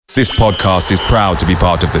This podcast is proud to be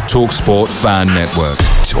part of the TalkSport Fan Network.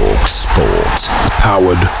 TalkSport.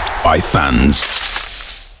 Powered by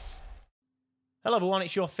fans. Hello everyone,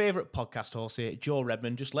 it's your favourite podcast host here, Joe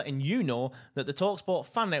Redmond, just letting you know that the TalkSport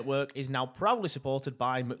Fan Network is now proudly supported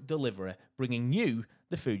by McDelivery, bringing you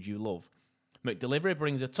the food you love. McDelivery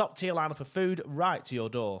brings a top-tier lineup of food right to your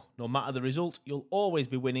door. No matter the result, you'll always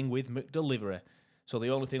be winning with McDelivery. So the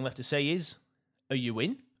only thing left to say is, are you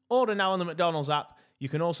in? Order now on the McDonald's app. You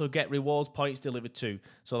can also get rewards points delivered too,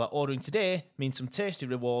 so that ordering today means some tasty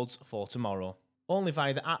rewards for tomorrow. Only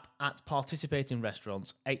via the app at participating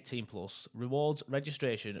restaurants, 18 plus. Rewards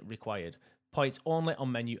registration required. Points only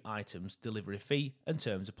on menu items. Delivery fee and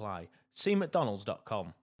terms apply. See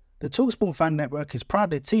mcdonalds.com. The TalkSport Fan Network is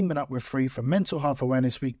proudly teaming up with Free for Mental Health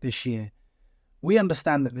Awareness Week this year. We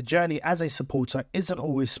understand that the journey as a supporter isn't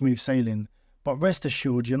always smooth sailing, but rest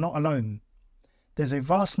assured you're not alone. There's a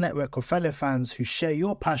vast network of fellow fans who share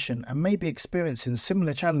your passion and may be experiencing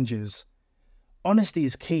similar challenges. Honesty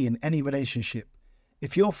is key in any relationship.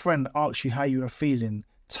 If your friend asks you how you are feeling,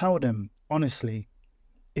 tell them honestly.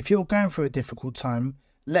 If you're going through a difficult time,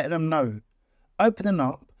 let them know. Opening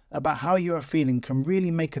up about how you are feeling can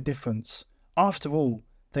really make a difference. After all,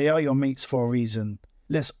 they are your mates for a reason.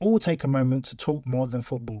 Let's all take a moment to talk more than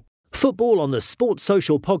football. Football on the Sports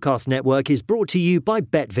Social Podcast Network is brought to you by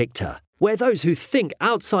BetVictor, where those who think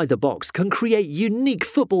outside the box can create unique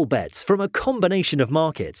football bets from a combination of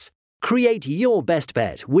markets. Create your best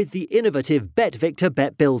bet with the innovative BetVictor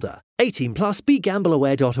Bet Builder. 18 plus,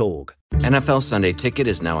 begambleaware.org. NFL Sunday Ticket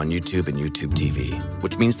is now on YouTube and YouTube TV,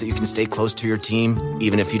 which means that you can stay close to your team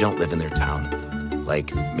even if you don't live in their town.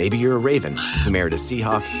 Like, maybe you're a Raven who married a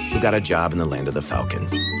Seahawk who got a job in the land of the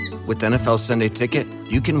Falcons. With NFL Sunday Ticket,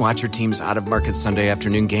 you can watch your team's out-of-market Sunday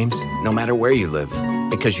afternoon games no matter where you live,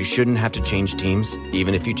 because you shouldn't have to change teams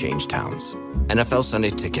even if you change towns. NFL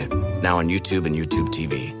Sunday Ticket, now on YouTube and YouTube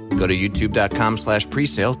TV. Go to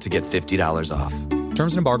youtube.com/presale to get $50 off.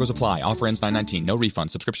 Terms and embargoes apply. Offer ends 9/19. No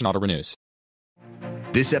refund. Subscription auto renews.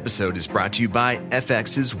 This episode is brought to you by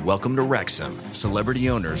FX's Welcome to Wrexham. Celebrity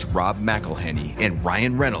owners Rob McElhenney and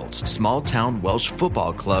Ryan Reynolds' small-town Welsh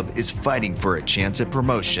football club is fighting for a chance at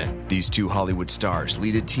promotion. These two Hollywood stars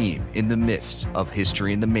lead a team in the midst of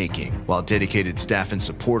history in the making, while dedicated staff and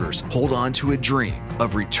supporters hold on to a dream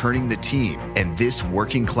of returning the team and this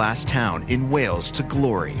working-class town in Wales to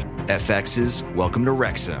glory. FX's Welcome to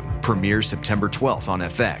Wrexham premieres September 12th on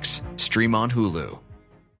FX. Stream on Hulu.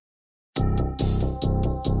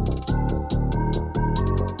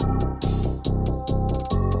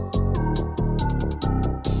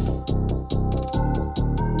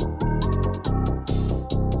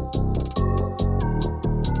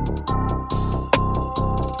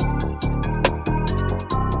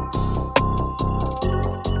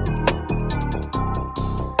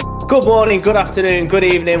 Good morning, good afternoon, good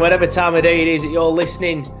evening, whatever time of day it is that you're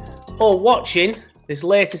listening or watching this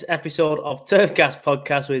latest episode of Turfcast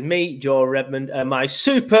Podcast with me, Joe Redmond, and my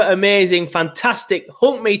super amazing, fantastic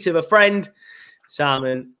hunk meet of a friend,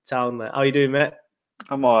 Simon Townley. How are you doing, mate?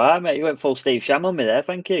 I'm all right, mate. You went full Steve Sham on me there,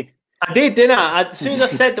 thank you. I did, didn't I? As soon as I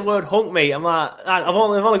said the word hunk meet, I'm like, I've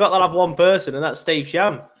only got that of one person, and that's Steve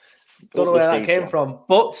Sham. Don't know where that came from.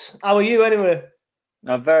 But how are you anyway?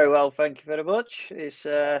 I'm very well, thank you very much. It's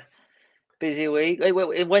busy week.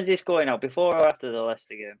 When's this going out? Before or after the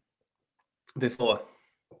Leicester game? Before.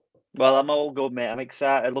 Well, I'm all good, mate. I'm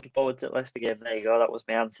excited. Looking forward to the Leicester game. There you go. That was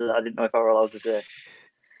my answer. I didn't know if I were allowed to say.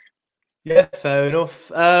 Yeah, fair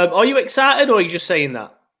enough. Are you excited or are you just saying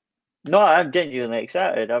that? No, I'm genuinely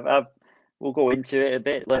excited. We'll go into it a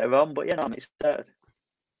bit later on, but I'm excited.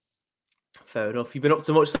 Fair enough. You've been up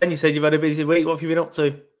to much then? You said you've had a busy week. What have you been up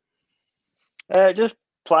to? Just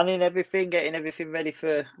planning everything, getting everything ready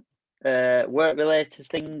for work-related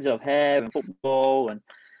things of hair and football,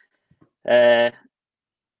 and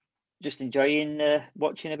just enjoying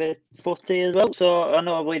watching a bit of footy as well. So I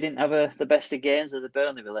know we didn't have the best of games of the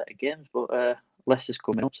Burnley-related games, but Leicester's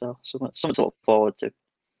coming up, so something to look forward to.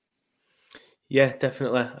 Yeah,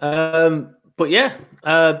 definitely. But yeah,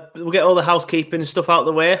 we'll get all the housekeeping and stuff out of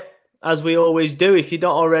the way, as we always do. If you're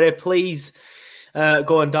not already, please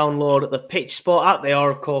go and download the Pitch Sport app. They are,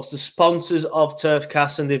 of course, the sponsors of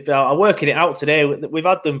Turfcast, and they've been working it out today. We've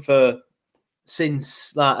had them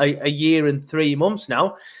since a year and 3 months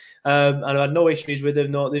now, and I've had no issues with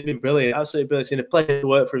them. No, they've been brilliant, absolutely brilliant. It's been a pleasure to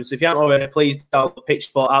work for them. So if you haven't already, please download the Pitch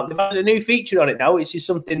Sport app. They've had a new feature on it now, which is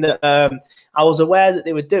something that I was aware that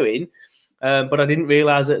they were doing, but I didn't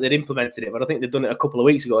realise that they'd implemented it. But I think they've done it a couple of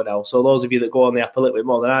weeks ago now. So those of you that go on the app a little bit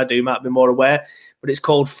more than I do might be more aware. But it's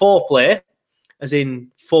called Foreplay, as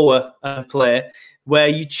in forward play, where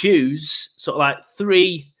you choose sort of like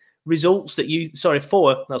 3 results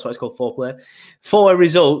four, that's why it's called 4-player, 4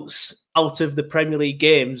 results out of the Premier League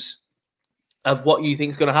games of what you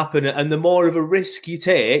think is going to happen. And the more of a risk you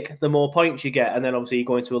take, the more points you get. And then obviously you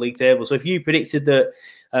go into a league table. So if you predicted that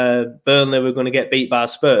Burnley were going to get beat by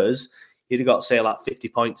Spurs, you'd have got, say, like 50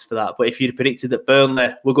 points for that. But if you'd predicted that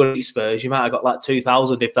Burnley were going to beat Spurs, you might have got like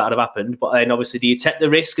 2,000 if that had happened. But then obviously, do you take the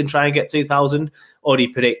risk and try and get 2,000, or do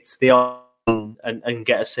you predict the and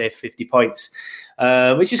get a safe 50 points?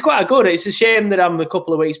 Which is quite good. It's a shame that I'm a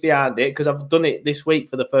couple of weeks behind it because I've done it this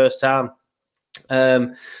week for the first time.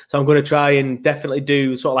 So I'm going to try and definitely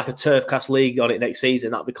do sort of like a Turfcast league on it next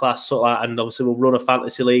season. That'll be class. Sort of like, and obviously we'll run a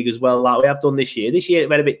fantasy league as well, like we have done this year. This year it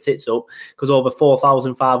went a bit tits up because over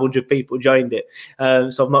 4,500 people joined it.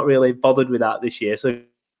 So I've not really bothered with that this year. So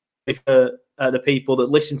if the people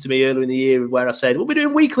that listened to me earlier in the year where I said, we'll be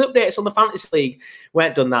doing weekly updates on the Fantasy League, we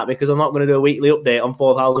ain't done that because I'm not going to do a weekly update on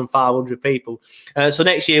 4,500 people. So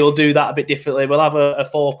next year we'll do that a bit differently. We'll have a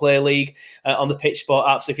 4-player league on the Pitch Sport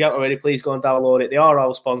app. So if you haven't already, please go and download it. They are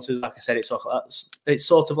our sponsors. Like I said, it's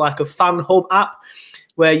sort of like a fan hub app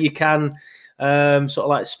where you can sort of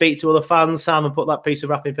like speak to other fans. Simon, put that piece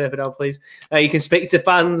of wrapping paper down, please. You can speak to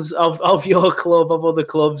fans of your club, of other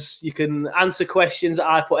clubs. You can answer questions that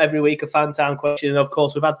I put every week, a fan time question. And of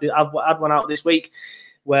course, I've had one out this week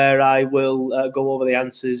where I will go over the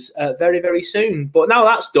answers very, very soon. But now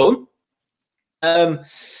that's done.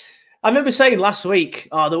 I remember saying last week,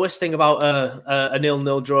 the worst thing about a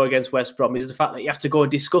 0-0 draw against West Brom is the fact that you have to go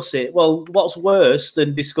and discuss it. Well, what's worse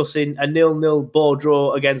than discussing a 0-0 ball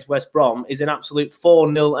draw against West Brom is an absolute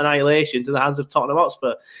 4-0 annihilation to the hands of Tottenham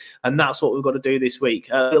Hotspur. And that's what we've got to do this week.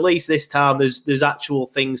 At least this time, there's actual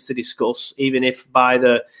things to discuss, even if by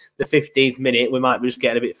the 15th minute, we might be just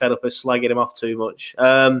getting a bit fed up of slagging them off too much.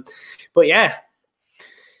 But yeah,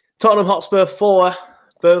 Tottenham Hotspur 4,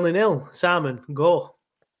 Burnley 0. Simon, go.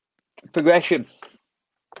 Progression.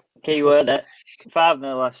 Key word there. 5-0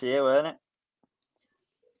 last year, weren't it?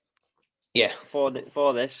 Yeah. For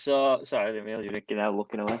this. So, sorry, I didn't realise you were looking out,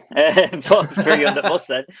 looking away. 3 on the bus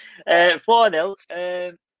then. 4-0.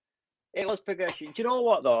 It was progression. Do you know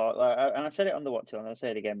what, though? And I said it on the watch, and I'll say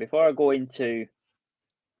it again. Before I go into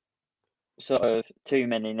sort of too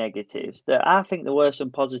many negatives, that I think there were some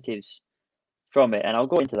positives from it, and I'll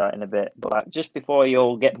go into that in a bit. But like, just before you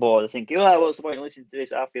all get bored of thinking, what's the point of listening to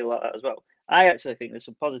this? I feel like that as well. I actually think there's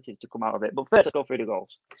some positives to come out of it. But first, let's go through the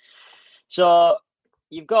goals. So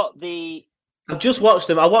you've got the... I've just watched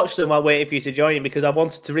them. I watched them while waiting for you to join because I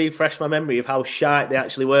wanted to refresh my memory of how shite they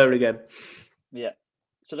actually were again. Yeah.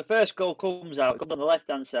 So the first goal comes on the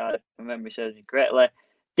left-hand side, if my memory serves me correctly.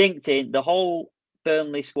 Dinked in. The whole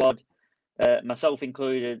Burnley squad, myself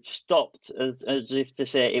included, stopped as if to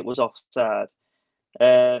say it was offside.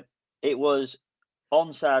 It was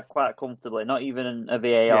onside quite comfortably, not even a VAR.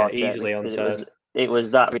 Yeah, easily onside. It was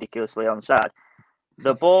that ridiculously onside.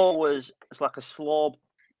 The ball was like a slow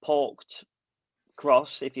poked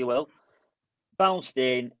cross, if you will. Bounced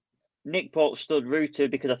in. Nick Pope stood rooted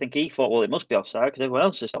because I think he thought, well, it must be offside because everyone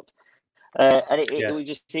else has stopped. And it was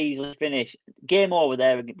just easily finished. Game over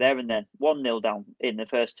there and then. 1-0 down in the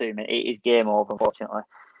first 2 minutes. It is game over, unfortunately.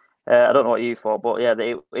 I don't know what you thought, but yeah,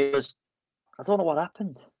 it was... I don't know what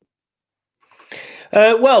happened.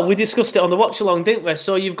 Well, we discussed it on the watch along, didn't we?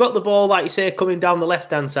 So you've got the ball, like you say, coming down the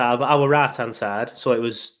left-hand side, but our right-hand side. So it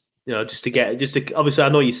was, obviously I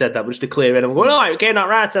know you said that, but just to clear it. I'm going, all right, okay, not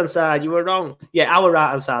right-hand side. You were wrong. Yeah, our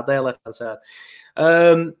right-hand side, their left-hand side.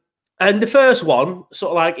 And the first one,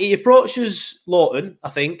 sort of like, he approaches Lawton,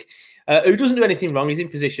 I think, who doesn't do anything wrong. He's in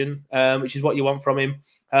position, which is what you want from him.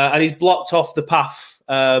 And he's blocked off the path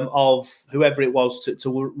of whoever it was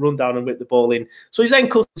to run down and whip the ball in. So he's then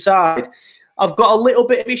cut aside. I've got a little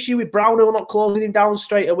bit of issue with Brownhill not closing him down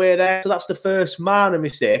straight away there. So that's the first minor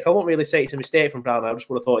mistake. I won't really say it's a mistake from Brownhill. I just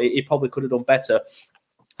would have thought he probably could have done better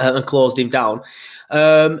and closed him down.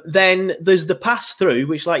 Then there's the pass through,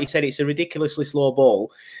 which, like you said, it's a ridiculously slow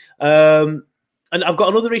ball. And I've got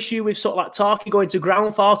another issue with sort of like Tarky going to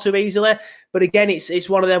ground far too easily. But again, it's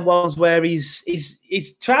one of them ones where he's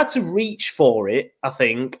tried to reach for it, I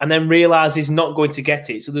think, and then realised he's not going to get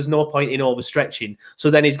it. So there's no point in overstretching.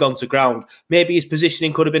 So then he's gone to ground. Maybe his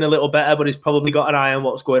positioning could have been a little better, but he's probably got an eye on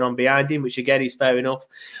what's going on behind him, which again is fair enough.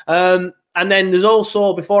 And then there's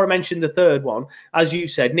also, before I mentioned the third one, as you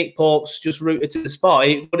said, Nick Pope's just rooted to the spot.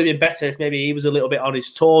 It would have been better if maybe he was a little bit on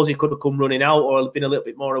his toes. He could have come running out or been a little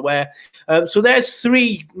bit more aware. So there's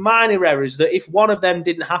three minor errors that if one of them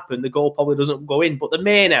didn't happen, the goal probably doesn't go in. But the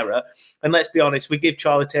main error, and let's be honest, we give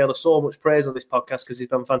Charlie Taylor so much praise on this podcast because he's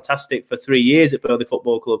been fantastic for 3 years at Burnley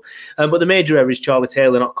Football Club. But the major error is Charlie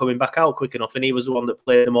Taylor not coming back out quick enough, and he was the one that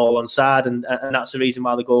played them all onside, and that's the reason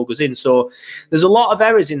why the goal goes in. So there's a lot of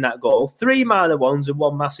errors in that goal. 3 minor ones and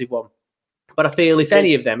 1 massive one. But I feel if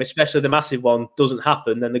any of them, especially the massive one, doesn't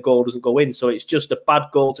happen, then the goal doesn't go in. So it's just a bad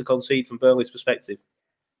goal to concede from Burnley's perspective.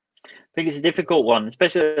 I think it's a difficult one,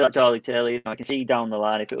 especially like Charlie Taylor. I can see down the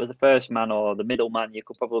line, if it was the first man or the middle man, you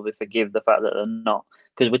could probably forgive the fact that they're not.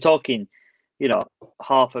 Because we're talking,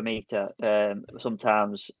 half a metre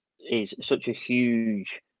sometimes is such a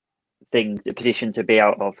huge the position to be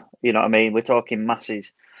out of. You know what I mean? We're talking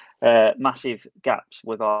massive gaps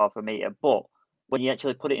with half a metre. But when you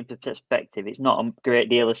actually put it into perspective, it's not a great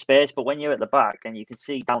deal of space. But when you're at the back and you can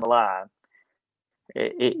see down the line,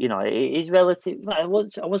 it is relative. I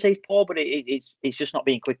won't say it's poor, but it's just not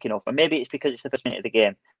being quick enough. And maybe it's because it's the first minute of the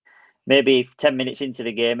game. Maybe 10 minutes into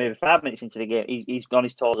the game, maybe 5 minutes into the game, he's gone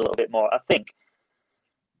his toes a little bit more. I think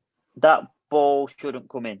that ball shouldn't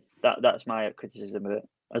come in. That's my criticism of it,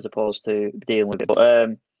 as opposed to dealing with it. But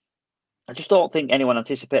I just don't think anyone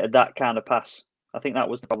anticipated that kind of pass. I think that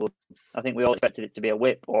was the problem. I think we all expected it to be a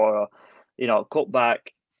whip or, a cut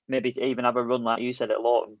back, maybe even have a run like you said at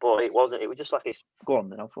Lawton, but it wasn't. It was just like, it's go on,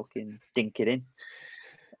 then I'll fucking dink it in.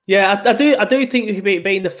 Yeah, I do think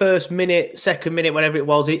being the first minute, second minute, whatever it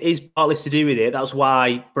was, it is partly to do with it. That's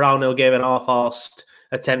why Brownhill gave an half-arsed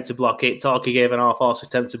attempt to block it, Tarky gave an half-arsed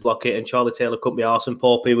attempt to block it, and Charlie Taylor couldn't be arsed, and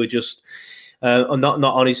Poppy were just not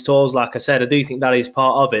on his toes, like I said. I do think that is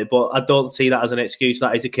part of it, but I don't see that as an excuse.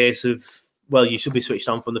 That is a case of, well, you should be switched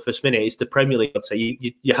on from the first minute. It's the Premier League, I'd say.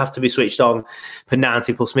 You have to be switched on for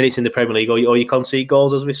 90 plus minutes in the Premier League, or you concede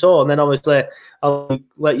goals, as we saw. And then obviously, I'll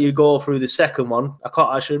let you go through the second one. I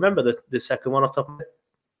can't actually remember the second one off the top of it.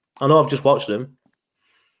 I know I've just watched them.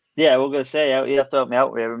 Yeah, we're going to say, you have to help me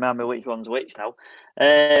out here. Remember which one's which now.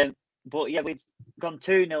 But yeah, we've gone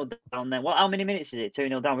 2-0 down then. How many minutes is it?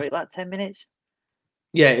 2-0 down? Like 10 minutes?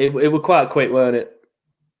 Yeah, it was quite quick, weren't it?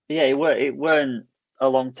 Yeah, it weren't a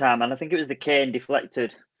long time, and I think it was the Kane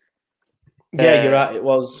deflected. Yeah, you're right. It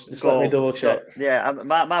was. Just let me double check. Yeah,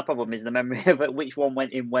 my problem is the memory of it, which one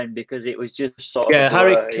went in when, because it was just sort of. Yeah,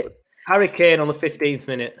 Harry Kane on the 15th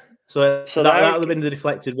minute. So that would have been the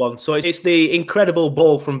deflected one. So it's the incredible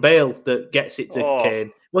ball from Bale that gets it to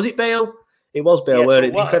Kane. Was it Bale? It was Bale, weren't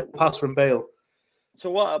it? The incredible pass from Bale. So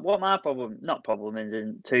what my problem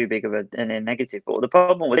isn't too big of a negative, but the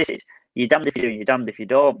problem with this is you're damned if you do and you're damned if you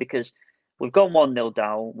don't, because we've gone 1-0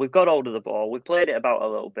 down, we've got hold of the ball, we've played it about a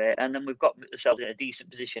little bit, and then we've got ourselves in a decent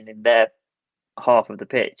position in their half of the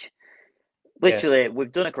pitch. Literally,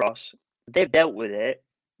 we've done a cross, they've dealt with it,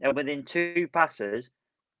 and within 2 passes,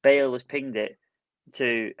 Bale has pinged it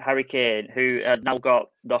to Harry Kane, who had now got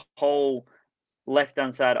the whole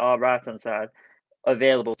left-hand side or right-hand side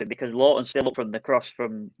available to him, because Lawton's still up from the cross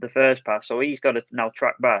from the first pass, so he's got to now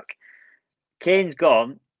track back. Kane's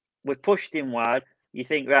gone, we've pushed him wide, you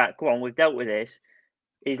think, right, come on, we've dealt with this.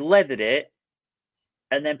 He's leathered it,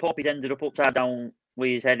 and then Poppy's ended up upside down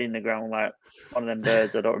with his head in the ground like one of them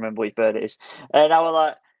birds. I don't remember which bird it is. And I was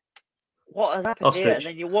like, what has happened here? And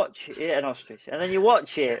then you watch it, an ostrich. And then you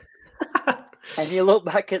watch it, and you look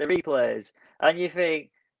back at the replays, and you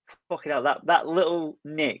think, fucking hell, that little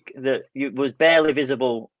nick that was barely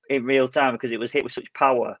visible in real time because it was hit with such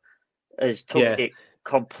power has took it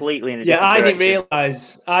completely in a different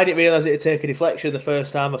direction. I didn't realise it had taken a deflection the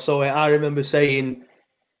first time I saw it. I remember saying,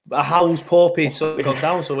 how's Poppy gone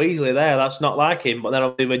down so easily there? That's not like him. But then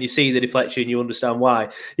obviously when you see the deflection, you understand why.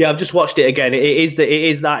 Yeah, I've just watched it again. It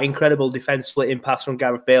is that incredible defence splitting pass from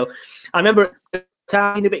Gareth Bale. I remember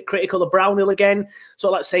a bit critical of Brownhill again,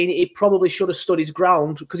 sort of like saying he probably should have stood his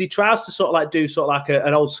ground, because he tries to sort of like do sort of like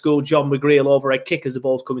an old school John McGreal overhead kick as the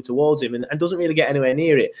ball's coming towards him and doesn't really get anywhere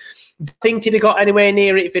near it. I think he'd have got anywhere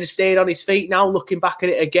near it if he'd have stayed on his feet. Now looking back at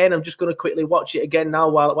it again, I'm just going to quickly watch it again now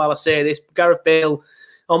while I say this. Gareth Bale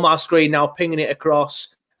on my screen now, pinging it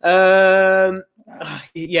across. Yeah,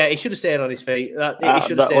 he should have stayed on his feet. He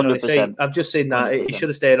should have stayed 100%. On his feet. I've just seen that. 100%. He should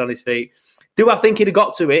have stayed on his feet. Do I think he'd have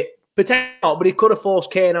got to it? Potentially not, but he could have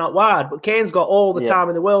forced Kane out wide. But Kane's got all the time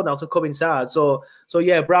in the world now to come inside. So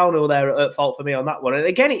yeah, Brownhill there at fault for me on that one. And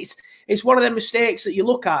again, it's one of them mistakes that you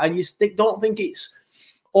look at and you don't think it's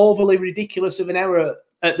overly ridiculous of an error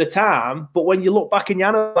at the time, but when you look back and you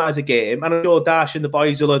analyse a game, and I'm sure Dash and the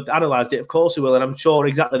boys will have analysed it, of course they will, and I'm sure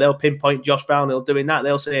exactly they'll pinpoint Josh Brownhill doing that.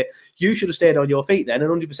 They'll say, you should have stayed on your feet then,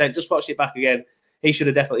 and 100%, just watched it back again, he should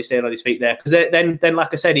have definitely stayed on his feet there. Because then,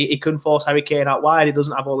 like I said, he couldn't force Harry Kane out wide. He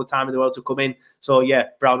doesn't have all the time in the world to come in. So, yeah,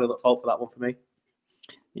 Brownhill at fault for that one for me.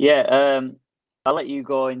 Yeah, I'll let you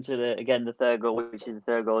go into the third goal, which is the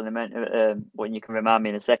third goal in a minute, when you can remind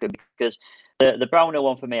me in a second, because the Brownhill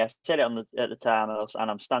one for me, I said it at the time,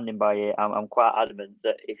 and I'm standing by it. I'm quite adamant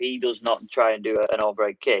that if he does not try and do an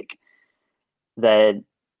overhead kick, then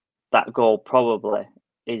that goal probably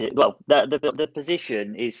is it. Well, the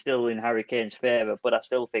position is still in Harry Kane's favour, but I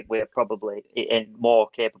still think we're probably more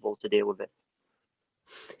capable to deal with it.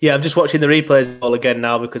 Yeah, I'm just watching the replays all again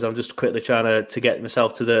now because I'm just quickly trying to get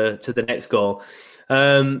myself to the next goal.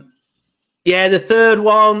 Yeah, the third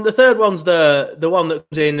one's the one that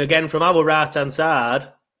comes in again from our right hand side.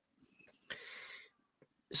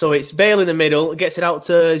 So it's Bale in the middle, gets it out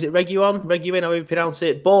to, is it Reguilon, how we pronounce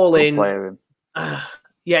it? Ball in.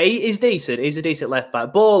 Yeah, he's decent. He's a decent left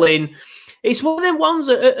back. Ball in. It's one of them ones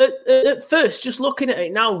at first, just looking at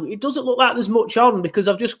it now, it doesn't look like there's much on because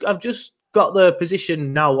I've just got the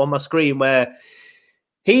position now on my screen where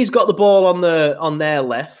he's got the ball on their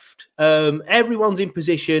left. Everyone's in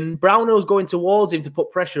position. Brownhill's going towards him to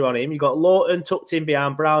put pressure on him. You got Lawton tucked in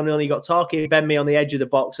behind Brownhill. You got Tarky and Benme on the edge of the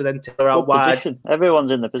box, and then Taylor out wide. Position.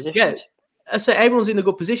 Everyone's in the position. Yeah, I say everyone's in the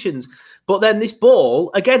good positions. But then this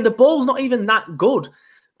ball, again, the ball's not even that good.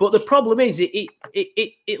 But the problem is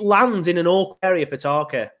it lands in an awkward area for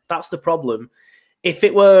Tarky. That's the problem. If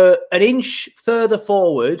it were an inch further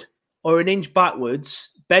forward or an inch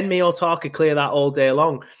backwards, Benme or Tarky clear that all day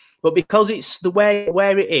long. But because it's the way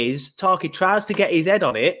where it is, Tarky tries to get his head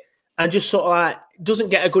on it and just sort of like doesn't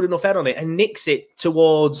get a good enough head on it and nicks it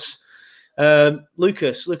towards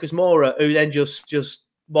Lucas Moura, who then just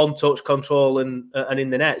one touch control and in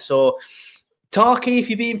the net. So Tarky, if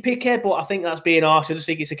you're being picky, but I think that's being harsh. I just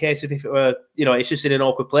think it's a case of if it were, it's just in an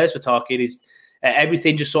awkward place for Tarky.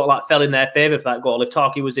 Everything just sort of like fell in their favour for that goal. If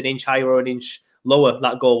Tarky was an inch higher or an inch lower,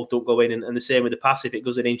 that goal don't go in. And the same with the pass. If it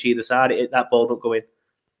goes an inch either side, that ball don't go in.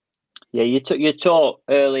 Yeah, you're taught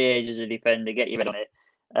early age as a defender, get your head on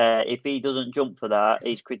it. If he doesn't jump for that,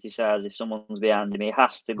 he's criticised. If someone's behind him, he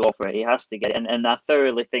has to go for it. He has to get it. And I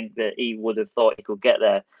thoroughly think that he would have thought he could get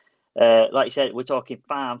there. Like you said, we're talking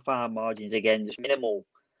fine margins again, just minimal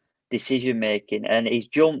decision making. And he's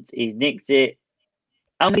jumped, he's nicked it.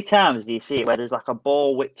 How many times do you see it where there's like a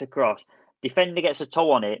ball whipped across? Defender gets a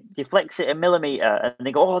toe on it, deflects it a millimetre, and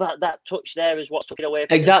they go, "Oh, that touch there is what's took it away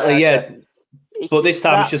from." Exactly, yeah. But this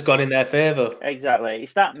time it's just gone in their favour. Exactly.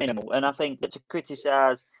 It's that minimal. And I think that to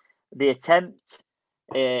criticise the attempt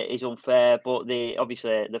is unfair, but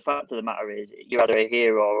obviously the fact of the matter is you're either a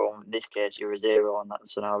hero or in this case you're a zero on that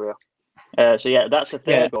scenario. So yeah, that's the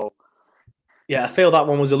third goal. Yeah, I feel that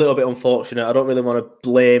one was a little bit unfortunate. I don't really want to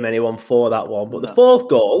blame anyone for that one. But the fourth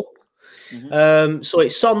goal, so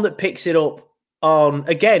it's Son that picks it up on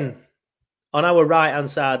our right-hand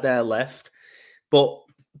side there left. But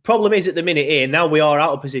problem is at the minute here, now we are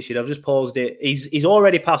out of position. I've just paused it. He's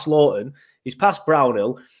already past Lawton. He's past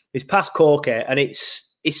Brownhill. He's past Corker. And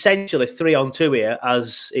it's essentially 3-on-2 here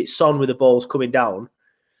as it's Son with the balls coming down.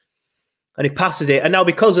 And he passes it. And now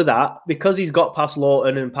because of that, because he's got past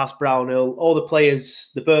Lawton and past Brownhill, all the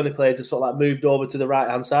Burnley players have sort of like moved over to the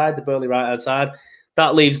right-hand side, the Burnley right-hand side.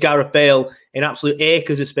 That leaves Gareth Bale in absolute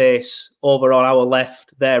acres of space over on our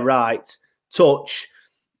left, their right. Touch,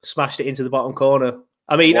 smashed it into the bottom corner.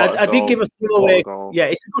 I mean, I did give a throwaway. Yeah,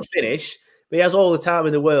 it's a good finish. But he has all the time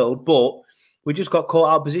in the world. But we just got caught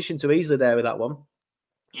out of position too easily there with that one.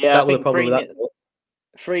 Yeah, that was the problem with that.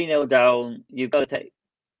 3-0 down, you've got to take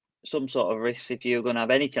some sort of risk if you're going to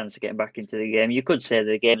have any chance of getting back into the game. You could say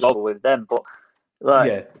the game's over with them, but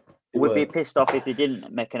we'd be pissed off if they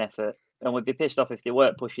didn't make an effort, and we'd be pissed off if they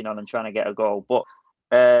weren't pushing on and trying to get a goal. But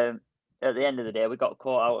at the end of the day, we got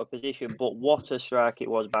caught out of position. But what a strike it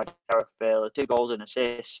was by Gareth Bale. 2 goals and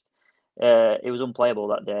assist. It was unplayable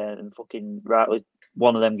that day, and fucking right was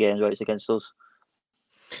one of them games where it's against us.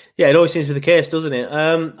 Yeah, it always seems to be the case, doesn't it?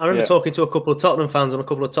 I remember talking to a couple of Tottenham fans on a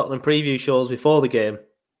couple of Tottenham preview shows before the game.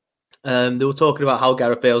 They were talking about how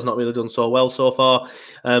Gareth Bale's not really done so well so far,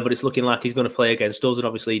 but it's looking like he's going to play against us, and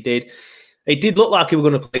obviously he did. It did look like he was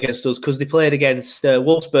going to play against us because they played against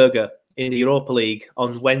Wolfsburger in the Europa League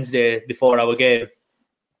on Wednesday before our game.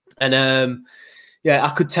 And I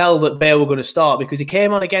could tell that Bale were going to start because he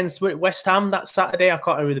came on against West Ham that Saturday. I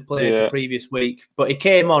can't remember who they played the previous week, but he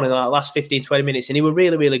came on in the last 15, 20 minutes and he was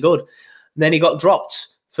really, really good. And then he got dropped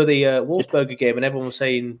for the Wolfsburger game, and everyone was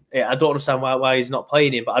saying, I don't understand why he's not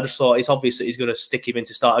playing him, but I just thought it's obvious that he's going to stick him in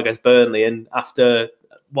to start against Burnley, and after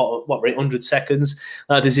what were it, 100 seconds,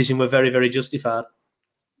 that decision was very, very justified.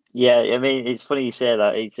 Yeah, I mean, it's funny you say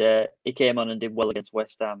that. He came on and did well against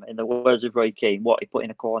West Ham. In the words of Roy Keane, what he put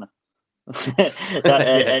in a corner.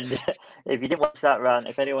 And if you didn't watch that rant,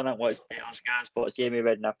 if anyone hadn't watched it on Sky Sports, Jamie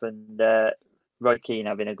Redknapp and Roy Keane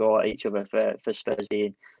having a go at each other for Spurs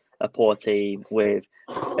being a poor team with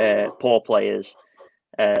poor players,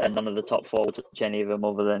 and none of the top four will touch any of them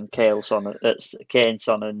other than Kane, Son,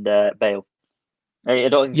 and Bale. I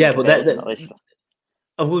don't think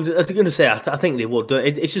I was going to say, I think they would.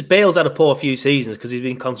 It's just Bale's had a poor few seasons because he's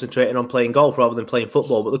been concentrating on playing golf rather than playing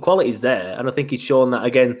football. But the quality's there, and I think he's shown that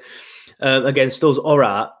again against us. All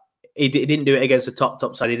right, he didn't do it against the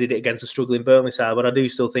top side. He did it against a struggling Burnley side. But I do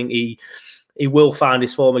still think he will find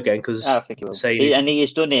his form again because I think he will. And he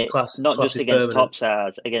has done it not just against top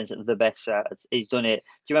sides, against the best sides. He's done it.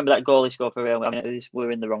 Do you remember that goal he scored for Real Madrid? I mean,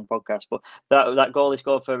 we're in the wrong podcast, but that goal he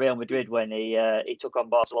scored for Real Madrid when he took on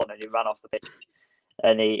Barcelona and he ran off the pitch.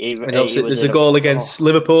 And there's a goal against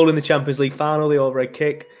Liverpool in the Champions League final, the overhead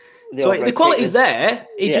kick. The quality's there.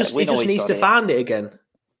 He just needs to find it again.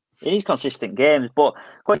 He needs consistent games. But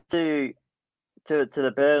going to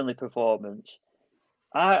the Burnley performance,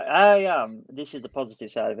 this is the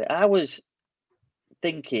positive side of it. I was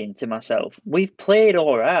thinking to myself, we've played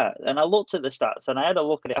all right. And I looked at the stats and I had a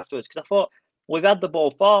look at it afterwards because I thought we've had the ball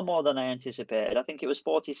far more than I anticipated. I think it was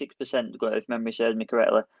 46%, if memory serves me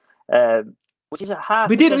correctly. Which is a half.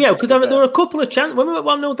 We did, because there were a couple of chances. When we went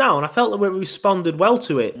 1-0 down, I felt that we responded well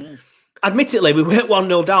to it. Admittedly, we went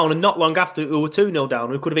 1-0 down, and not long after we were 2-0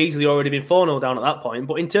 down. We could have easily already been 4-0 down at that point.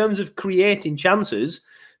 But in terms of creating chances,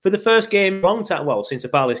 for the first game, since the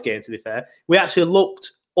Palace game, to be fair, we actually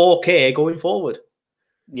looked okay going forward.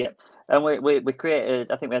 Yeah, and we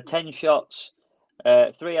created, I think we had 10 shots,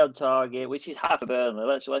 3 on target, which is half of Burnley.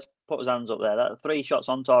 Let's put his hands up there. That's 3 shots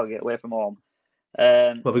on target away from home.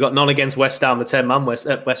 We got none against West Ham, a 10-man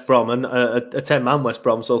West Brom, and a 10-man West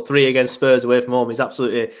Brom. So 3 against Spurs away from home is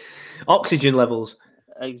absolutely oxygen levels.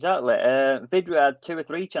 Exactly. Vidra had 2 or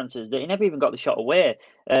 3 chances. He never even got the shot away,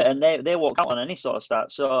 and they walked out on any sort of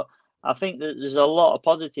start. So I think that there's a lot of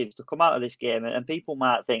positives to come out of this game, and people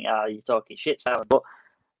might think, you're talking shit, Simon. But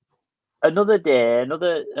another day,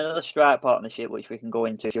 another strike partnership, which we can go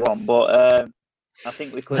into if you want. But I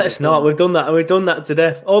think we could. Let's not. We've done that. We've done that to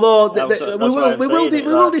death. Although we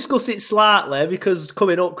will discuss it slightly because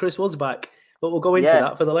coming up, Chris Wood's back. But we'll go into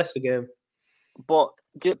that for the Leicester game. But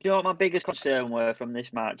do you know what my biggest concern were from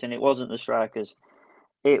this match? And it wasn't the strikers.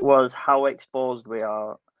 It was how exposed we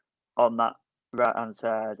are on that right-hand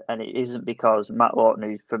side. And it isn't because Matt Lawton,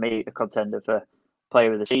 who's for me a contender for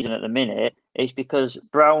player of the season at the minute, it's because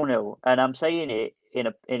Brownhill, and I'm saying it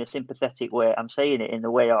in a sympathetic way. I'm saying it in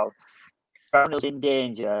the way of Brownhill's in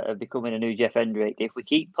danger of becoming a new Jeff Hendrick. If we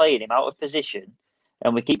keep playing him out of position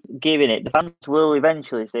and we keep giving it, the fans will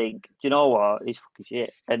eventually think, do you know what, he's fucking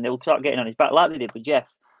shit. And they'll start getting on his back like they did with Jeff.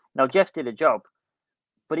 Now, Jeff did a job,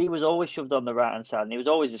 but he was always shoved on the right-hand side and he was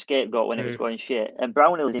always the scapegoat when he was going shit. And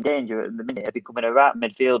Brownhill is in danger at the minute of becoming a right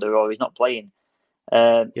midfielder or he's not playing.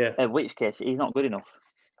 In which case, he's not good enough.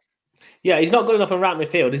 Yeah, he's not good enough in right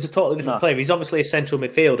midfield. He's a totally different player. He's obviously a central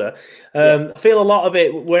midfielder. I feel a lot of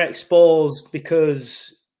it we're exposed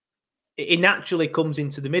because it naturally comes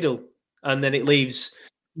into the middle and then it leaves.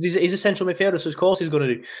 He's a central midfielder, so of course he's going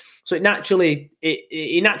to do. So it naturally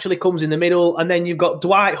comes in the middle, and then you've got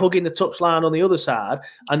Dwight hugging the touchline on the other side,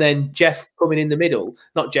 and then Josh coming in the middle.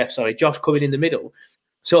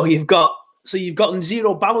 So you've gotten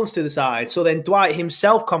zero balance to the side. So then Dwight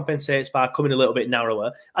himself compensates by coming a little bit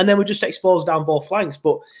narrower, and then we're just exposed down both flanks.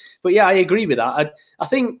 But yeah, I agree with that. I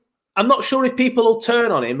think I'm not sure if people will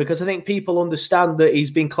turn on him because I think people understand that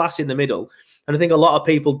he's been class in the middle, and I think a lot of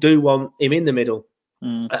people do want him in the middle.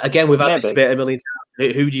 Again, we've had this debate a million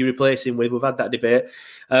times. Who do you replace him with? We've had that debate.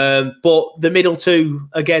 But the middle two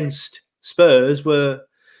against Spurs were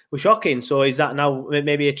shocking. So is that now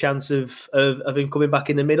maybe a chance of him coming back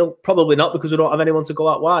in the middle? Probably not, because we don't have anyone to go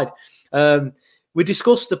out wide. We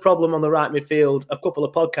discussed the problem on the right midfield a couple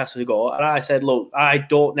of podcasts ago, and I said, look, I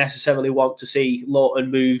don't necessarily want to see Lawton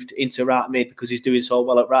moved into right mid because he's doing so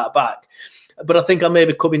well at right back. But I think I'm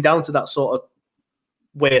maybe coming down to that sort of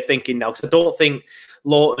way of thinking now, because I don't think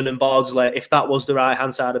Lawton and Bardsley, if that was the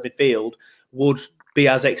right-hand side of midfield, would be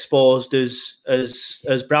as exposed as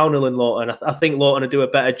Brownhill and Lawton. I think Lawton will do a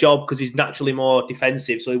better job because he's naturally more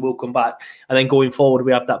defensive, so he will come back. And then going forward,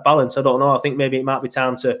 we have that balance. I don't know. I think maybe it might be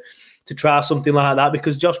time to to try something like that,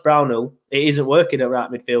 because Josh Brownhill, it isn't working at right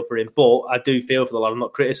midfield for him. But I do feel for the lad. I'm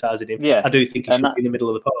not criticising him. Yeah, I do think he should be in the middle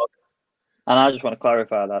of the park. And I just want to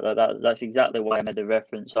clarify that's exactly why I made the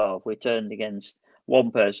reference of we turned against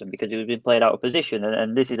one person because he was being played out of position.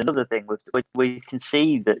 And this is another thing. We can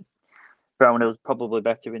see that Brownhill's probably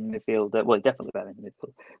better in the midfield. Well, definitely better in the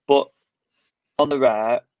midfield. But on the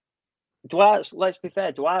right, let's be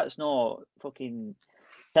fair, Dwight's not fucking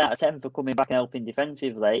 10 out of 10 for coming back and helping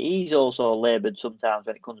defensively. He's also laboured sometimes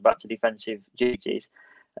when it comes back to defensive duties.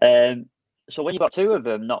 So when you've got two of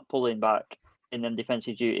them not pulling back in them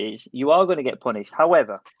defensive duties, you are going to get punished.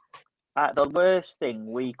 However, the worst thing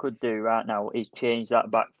we could do right now is change that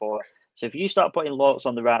back four. So if you start putting Lortz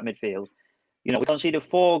on the right midfield, we conceded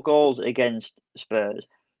 4 goals against Spurs.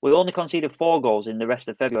 We only conceded 4 goals in the rest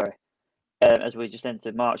of February, as we just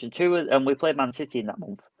entered March, and we played Man City in that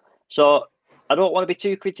month. So I don't want to be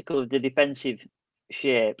too critical of the defensive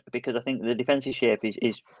shape, because I think the defensive shape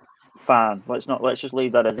is fine. Let's just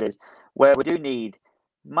leave that as is. Where we do need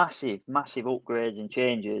massive upgrades and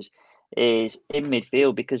changes is in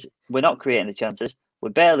midfield, because we're not creating the chances. We're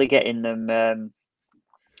barely getting them.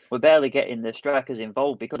 We're barely getting the strikers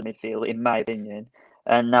involved because of midfield, in my opinion.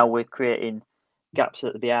 And now we're creating gaps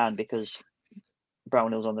at the behind because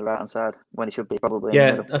Brownhill's on the right hand side when he should be probably.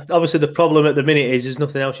 Yeah, obviously the problem at the minute is there's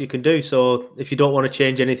nothing else you can do. So if you don't want to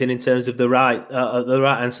change anything in terms of the right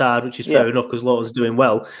hand side, which is fair enough because Lawton's doing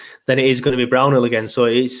well, then it is going to be Brownhill again. So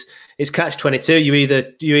it's catch-22.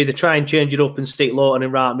 You either try and change it up and stick Lawton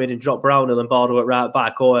in right mid and drop Brownhill and Bardo at right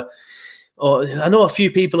back, or I know a few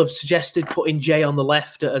people have suggested putting Jay on the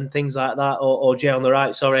left and things like that, or Jay on the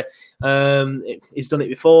right, sorry. He's done it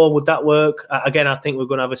before. Would that work? Again, I think we're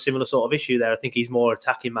going to have a similar sort of issue there. I think he's more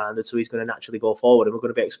attacking minded, so he's going to naturally go forward and we're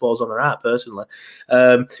going to be exposed on the right, personally.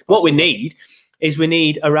 What we need is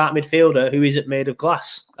a right midfielder who isn't made of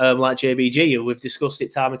glass, like JBG. We've discussed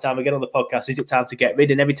it time and time again on the podcast. Is it time to get rid?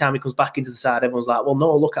 And every time he comes back into the side, everyone's like, well,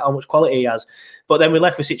 no, look at how much quality he has. But then we're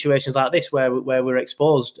left with situations like this where we're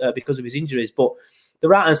exposed because of his injuries. But the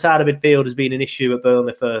right-hand side of midfield has been an issue at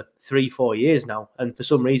Burnley for 3-4 years now. And for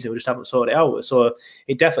some reason, we just haven't sorted it out. So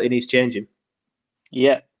it definitely needs changing.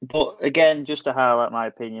 Yeah. But again, just to highlight my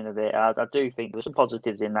opinion of it, I do think there's some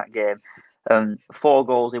positives in that game. 4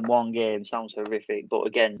 goals in one game sounds horrific, but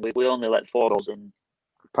again, we only let 4 goals in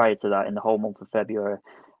prior to that in the whole month of February.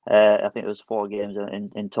 I think there was 4 games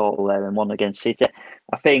in total there, and 1 against City.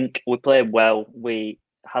 I think we played well. We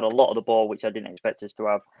had a lot of the ball, which I didn't expect us to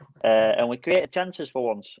have, and we created chances for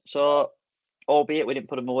once. So, albeit we didn't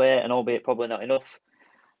put them away, and albeit probably not enough,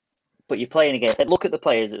 but you're playing again. Look at the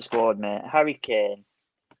players that scored, mate. Harry Kane,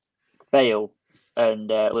 Bale, and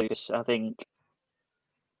Lucas. I think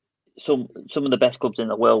some of the best clubs in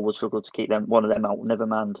the world would struggle to keep one of them out, never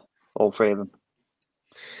mind all 3 of them.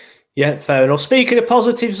 Yeah, fair enough. Speaking of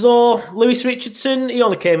positives, though, Lewis Richardson, he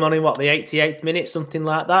only came on in, the 88th minute, something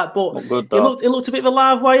like that. But it looked a bit of a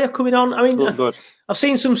live wire coming on. I mean, I've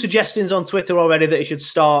seen some suggestions on Twitter already that he should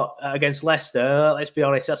start against Leicester. Let's be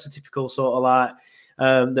honest, that's a typical sort of like,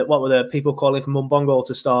 that what were the people calling for Mumbongo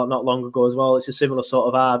to start not long ago as well. It's a similar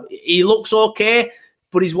sort of vibe. He looks okay,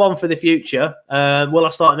 but he's one for the future. Will I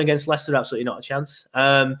start him against Leicester? Absolutely not a chance.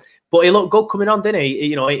 But he looked good coming on, didn't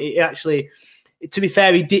he? He actually, to be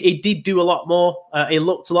fair, he did do a lot more. He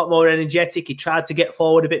looked a lot more energetic. He tried to get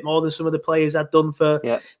forward a bit more than some of the players had done for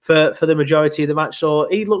the majority of the match. So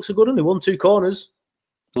he looks a good one. He won 2 corners.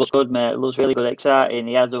 Looks good, mate. It looks really good, exciting.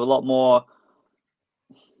 He had a lot more.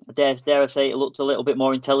 Dare I say, it looked a little bit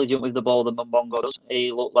more intelligent with the ball than Mbongo does.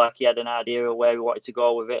 He looked like he had an idea of where he wanted to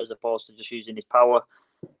go with it, as opposed to just using his power.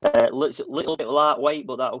 Looks a little bit lightweight,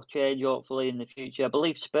 but that will change hopefully in the future. I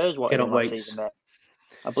believe Spurs wanted him last season, mate.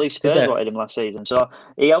 I believe Spurs wanted him last season, so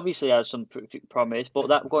he obviously has some promise. But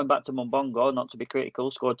that, going back to Mbongo, not to be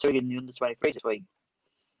critical, scored 2 in the under-23 this week.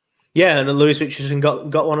 Yeah, and Lewis Richardson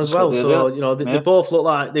got one as well. So they both look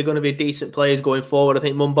like they're going to be decent players going forward. I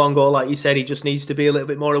think Mbongo, like you said, he just needs to be a little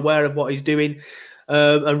bit more aware of what he's doing.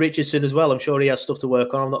 And Richardson as well. I'm sure he has stuff to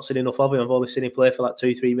work on. I've not seen enough of him. I've only seen him play for like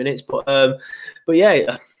 2-3 minutes. But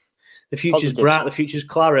yeah, the future's bright. The future's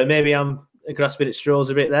clearer. Maybe I'm grasping at straws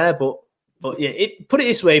a bit there, but yeah, put it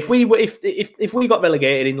this way: if we got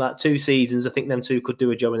relegated in like 2 seasons, I think them 2 could do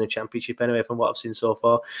a job in the Championship anyway. From what I've seen so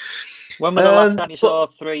far. When was the last time you saw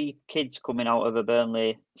 3 kids coming out of a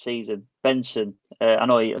Burnley season? Benson, I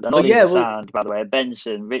know he's signed, by the way.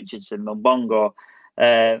 Benson, Richardson, Mbongo.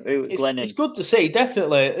 It's good to see,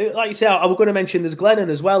 definitely. Like you say, I was going to mention there's Glennon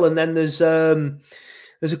as well, and then there's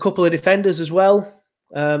a couple of defenders as well,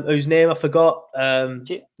 whose name I forgot. Max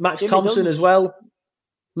Jimmy Thompson Dunn. as well.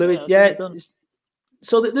 Louis,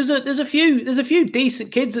 So there's a few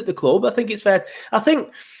decent kids at the club. I think it's fair. I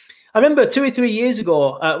remember 2 or 3 years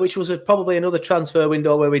ago, which was probably another transfer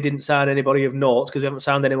window where we didn't sign anybody of note, because we haven't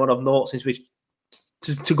signed anyone of note since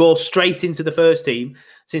to go straight into the first team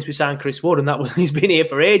since we signed Chris Wood, and he's been here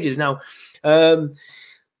for ages now.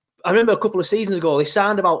 I remember a couple of seasons ago, they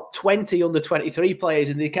signed about 20 under 23 players,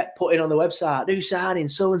 and they kept putting on the website, new signing,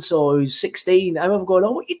 so-and-so, who's 16. I remember going,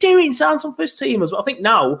 what are you doing? Sign some first teamers. But I think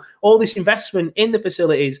now all this investment in the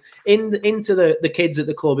facilities, into the kids at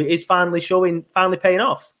the club, is finally paying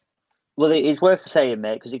off. Well, it's worth saying,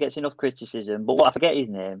 mate, because he gets enough criticism. But I forget his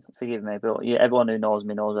name. Forgive me, but everyone who knows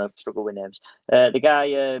me knows I struggle with names. The guy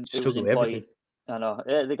who was employed. I know.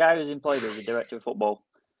 The guy who's employed as a director of football.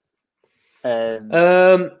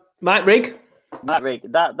 Mike Rigg.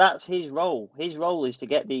 That's his role. His role is to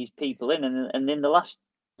get these people in, and in the last,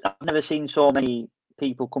 I've never seen so many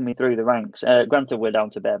people coming through the ranks. Granted, we're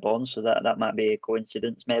down to bare bones, so that might be a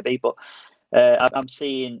coincidence, maybe. But I'm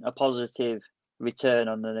seeing a positive return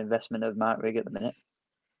on an investment of Mike Rigg at the minute.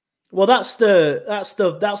 Well, that's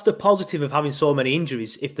the positive of having so many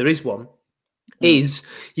injuries, if there is one. Is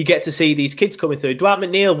you get to see these kids coming through. Dwight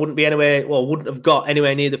McNeil wouldn't have got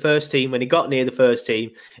anywhere near the first team when he got near the first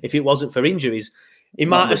team if it wasn't for injuries. He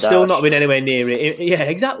might have still not been anywhere near it. Yeah,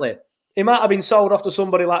 exactly. He might have been sold off to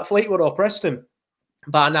somebody like Fleetwood or Preston.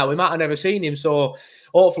 By now, we might have never seen him. So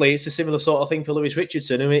hopefully it's a similar sort of thing for Lewis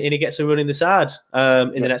Richardson, and he gets a run in the side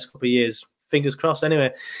in the next couple of years. Fingers crossed,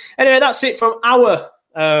 anyway. That's it from our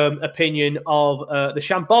opinion of the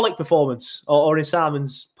shambolic performance, or in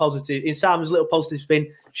Simon's little positive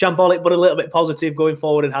spin, shambolic but a little bit positive going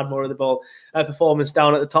forward, and had more of the ball performance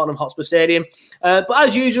down at the Tottenham Hotspur Stadium. But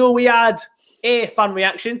as usual, we had a fan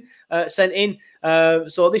reaction sent in.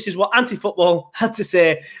 So this is what Anti-Football had to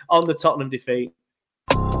say on the Tottenham defeat.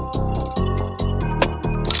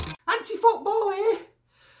 Anti-Football, eh?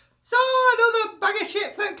 So another bag of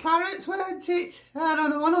shit for Clarence, weren't it? I don't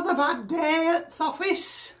know, another bad day at the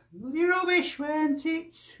office. Bloody rubbish, weren't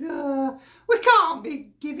it? We can't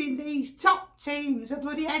be giving these top teams a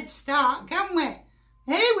bloody head start, can we?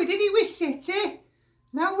 Hey, we did it with City.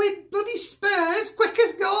 Now with bloody Spurs,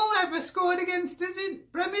 quickest goal ever scored against us in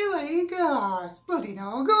Premier League. Oh, it's bloody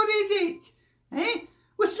no good, is it? Eh?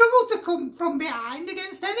 We struggle to come from behind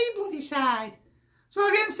against any bloody side. So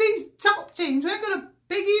against these top teams, we ain't got a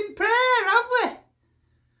big in prayer, have we?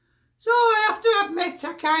 So I have to admit,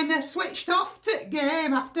 I kind of switched off to the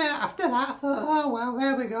game after that. I thought, oh, well,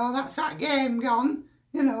 there we go, that's that game gone,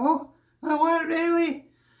 you know. And I weren't really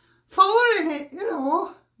following it, you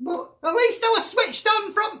know. But at least I was switched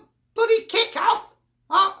on from bloody kick-off.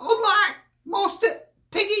 Unlike most of the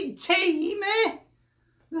pigging team, eh?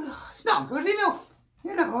 It's not good enough,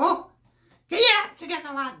 you know. Get your act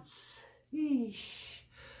together, lads. Eesh.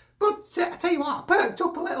 But I tell you what, I perked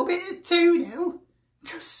up a little bit at 2-0.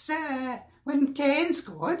 Because when Kane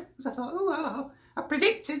scored, I thought, oh, well, I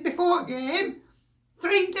predicted before game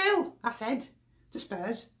 3-0, I said, to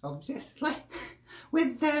Spurs, obviously.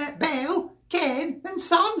 With Bale, Kane and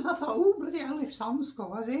Son. I thought, oh, bloody hell, if Son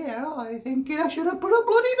scores here, I'm thinking I should have put a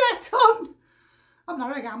bloody bet on. I'm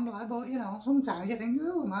not a gambler, but, you know, sometimes you think,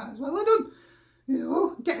 oh, I might as well have done, you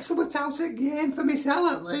know, get something out of the game for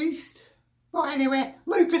myself at least. But anyway,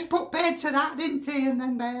 Lucas put paid to that, didn't he? And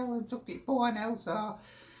then Bale and took it 4-0. So,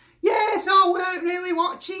 yeah, so we weren't really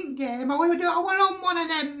watching game. I were on one of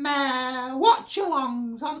them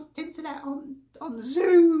watch-alongs on internet, on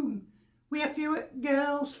Zoom, with a few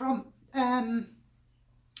girls from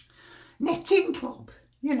knitting club.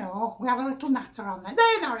 You know, we have a little natter on there.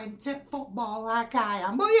 They're not into football like I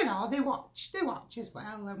am, but, you know, they watch as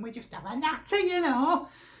well. And we just have a natter, you know.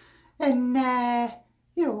 And...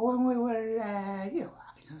 you know, when we were, you know,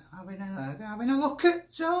 having a look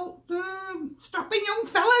at strapping young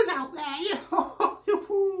fellas out there, you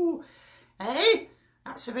know. Hey,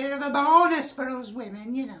 that's a bit of a bonus for us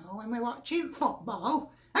women, you know, when we're watching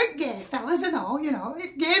football. And gay fellas and all, you know,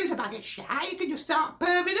 if game's a bag of shit, you can just start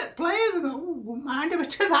perving at players and go, oh, wouldn't mind a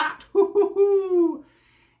bit of that.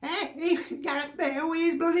 Hey, even Gareth Bale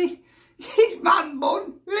with his man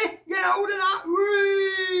bun. Get hold of that.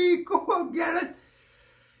 Come on, Gareth.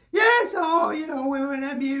 Yeah, so, you know, we were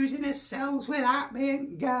amusing ourselves with that, me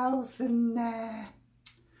and girls, and, you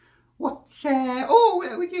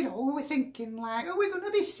know, we were thinking, like, are we going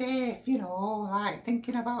to be safe, you know, like,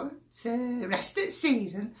 thinking about the rest of the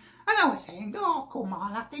season, and I was saying, oh, come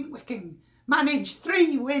on, I think we can manage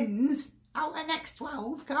 3 wins out of the next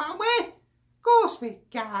 12, can't we? Of course we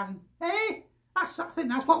can, eh? I think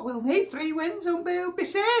that's what we'll need, 3 wins, and we'll be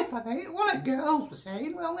safe, I think. One of the girls was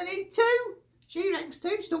saying we only need 2. She reckons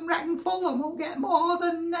 2. She don't reckon Fulham will get more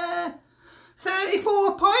than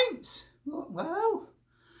 34 points. Well,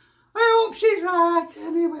 I hope she's right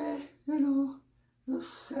anyway, you know.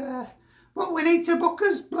 Just, but we need to book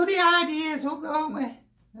us bloody ideas up, don't we?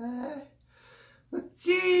 But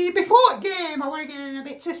before the game, I want to get in a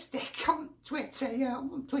bit of stick on Twitter, you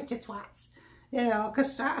know, Twitter twats, you know,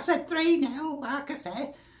 because I said 3-0, like I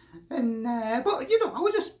say. And but you know, I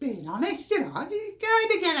was just being honest, you know, you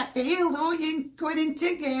kind of get a feel, don't you, going into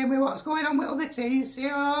a game with what's going on with other teams. You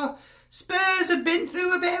know, Spurs have been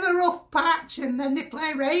through a bit of a rough patch, and then they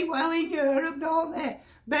play right well in Europe, don't they?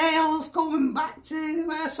 Bale's coming back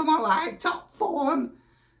to somewhat like top form,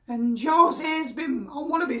 and Jose's been on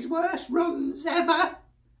one of his worst runs ever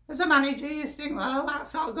as a manager. You think, well,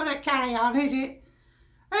 that's not going to carry on, is it?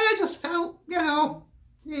 I just felt, you know,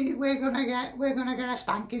 we're gonna get a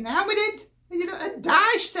spanking there, and we did. You know, and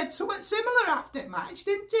Dyche said something similar after the match,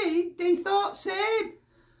 didn't he? He thought same.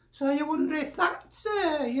 So you wonder if that's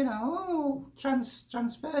you know,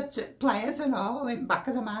 transferred to players and all in back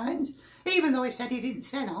of the mind. Even though he said he didn't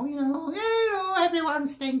say no, you know,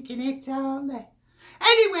 everyone's thinking it, aren't they?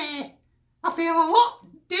 Anyway, I feel a lot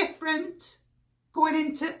different going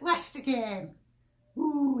into Leicester game.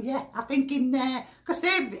 Ooh, yeah, I'm thinking, because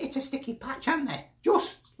they've hit a sticky patch, haven't they?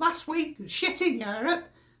 Just last week, shit in Europe,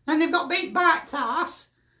 and they've got beat by Thars,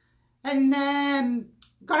 and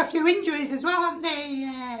got a few injuries as well, haven't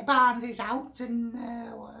they? Barnes is out, and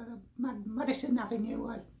Madison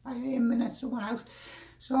Avenue, him and someone else.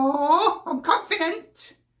 So, I'm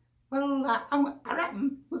confident. Well, I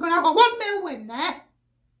reckon we're going to have a 1-0 win there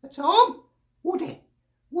at home.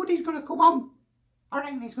 Woody's going to come on. I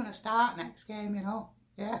reckon he's going to start next game, you know.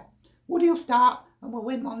 Yeah. Woody will start and we'll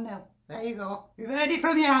win 1-0. There you go. You've heard it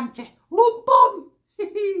from your auntie. Lump on. All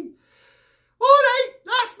right,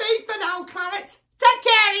 that's me for now, Claret. Take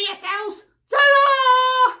care of yourselves.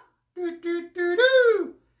 Ta-da!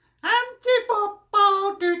 Do-do-do-do.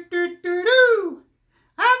 Anti-football. Do-do-do-do.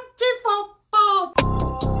 Anti-football.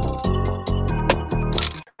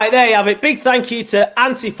 Right, there you have it. Big thank you to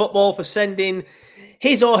Anti-Football for sending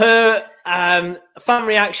his or her fan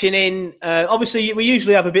reaction in. Obviously, we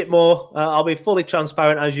usually have a bit more. I'll be fully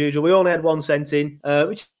transparent as usual. We only had one sent in,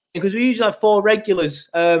 which because we usually have 4 regulars.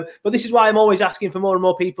 But this is why I'm always asking for more and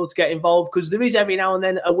more people to get involved, because there is every now and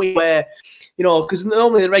then a week where, you know, because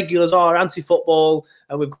normally the regulars are Anti-Football,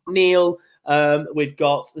 and we've got Neil, we've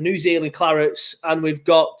got the New Zealand Clarets, and we've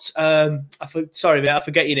got, sorry, mate, I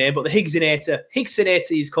forget your name, but the Higsinator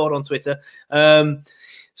he's called on Twitter.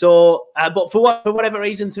 But for whatever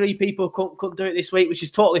reason, 3 people couldn't do it this week, which is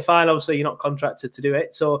totally fine. Obviously, you're not contracted to do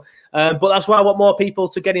it. So, but that's why I want more people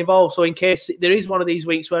to get involved. So in case there is one of these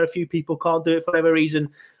weeks where a few people can't do it for whatever reason,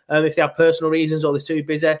 if they have personal reasons or they're too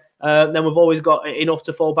busy, then we've always got enough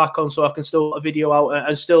to fall back on, so I can still put a video out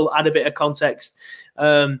and still add a bit of context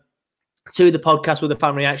to the podcast with a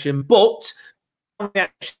fan reaction. But fan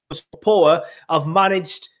reaction was poor. I've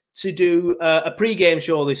managed to do a pre-game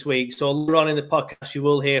show this week. So later on in the podcast, you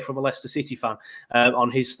will hear from a Leicester City fan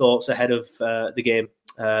on his thoughts ahead of the game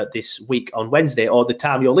this week on Wednesday, or the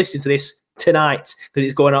time you're listening to this tonight, because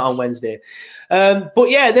it's going out on Wednesday. But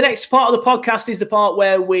yeah, the next part of the podcast is the part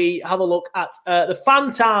where we have a look at the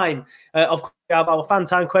fan time. Of course, we have our fan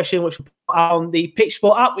time question, which we put on the Pitch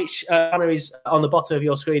Sport app, which is on the bottom of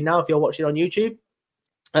your screen now if you're watching on YouTube.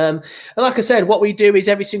 And like I said, what we do is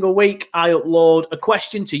every single week I upload a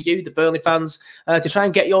question to you, the Burnley fans, to try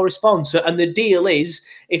and get your response. And the deal is,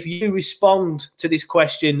 if you respond to this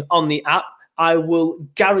question on the app, I will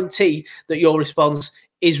guarantee that your response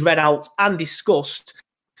is read out and discussed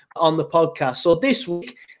on the podcast. So this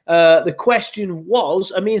week, the question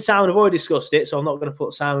was, and me and Simon have already discussed it, so I'm not going to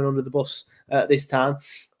put Simon under the bus this time.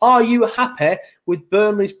 Are you happy with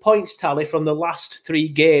Burnley's points tally from the last 3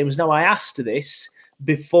 games? Now, I asked this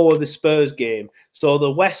before the Spurs game. So the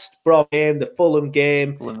West Brom game, the Fulham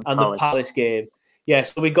game, and the Palace game. Yeah,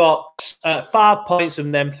 so we got 5 points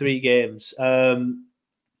from them 3 games.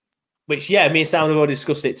 Which, yeah, me and Sam have already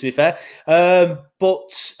discussed it, to be fair.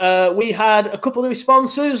 But we had a couple of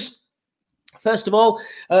responses. First of all,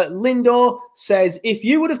 Lindo says, if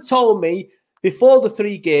you would have told me before the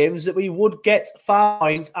 3 games that we would get 5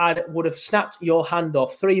 points, I would have snapped your hand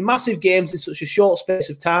off. 3 massive games in such a short space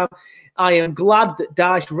of time. I am glad that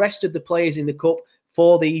Dyche rested the players in the Cup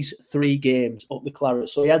for these 3 games up the Claret.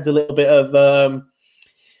 So he adds a little bit of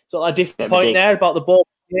sort of a different point there about the ball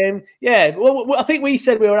game. Yeah, well, I think we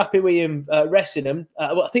said we were happy with him resting him.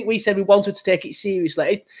 I think we said we wanted to take it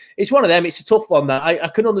seriously. It's one of them. It's a tough one. That I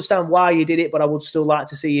can understand why he did it, but I would still like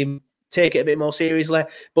to see him take it a bit more seriously.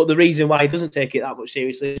 But the reason why he doesn't take it that much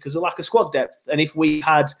seriously is because of lack of squad depth. And if we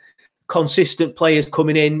had consistent players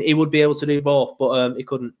coming in, he would be able to do both, but he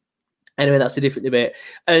couldn't. Anyway, that's a different debate.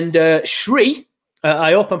 And Shri,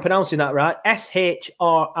 I hope I'm pronouncing that right,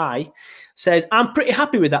 SHRI, says, I'm pretty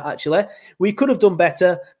happy with that, actually. We could have done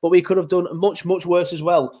better, but we could have done much, much worse as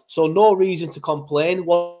well. So no reason to complain,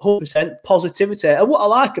 100% positivity. And what I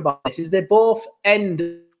like about this is they both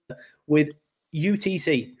end with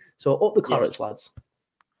UTC. So up the Clarets, lads.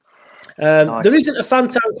 Nice. There isn't a fan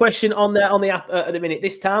time question on the app at the minute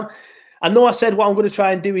this time. I know I said what I'm going to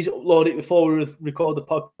try and do is upload it before we record the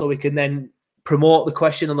podcast so we can then promote the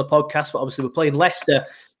question on the podcast, but obviously we're playing Leicester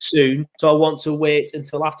soon, so I want to wait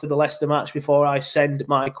until after the Leicester match before I send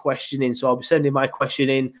my question in. So I'll be sending my question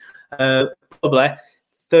in probably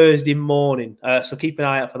Thursday morning, so keep an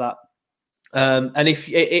eye out for that. And if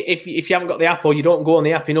you haven't got the app or you don't go on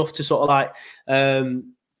the app enough to sort of like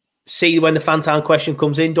see when the fan time question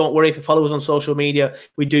comes in, don't worry. If you follow us on social media,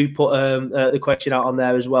 we do put the question out on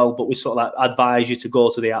there as well, but we sort of like advise you to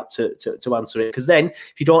go to the app to answer it, because then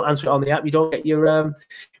if you don't answer it on the app, you don't get your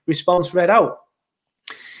response read out.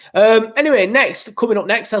 Anyway, coming up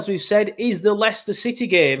next, as we've said, is the Leicester City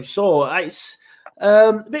game. So it's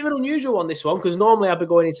a bit of an unusual one, this one, because normally I'd be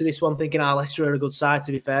going into this one thinking, Leicester are a good side,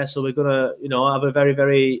 to be fair, so we're going to have a very,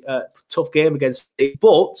 very tough game against it.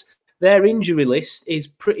 But their injury list is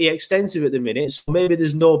pretty extensive at the minute, so maybe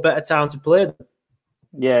there's no better time to play them.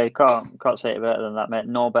 Yeah, you can't say it better than that, mate.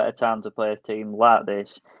 No better time to play a team like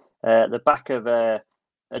this. The back of a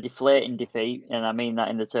deflating defeat, and I mean that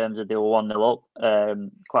in the terms of they were 1-0 up,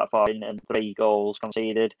 quite far in, and 3 goals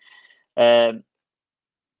conceded. They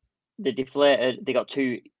deflated. They got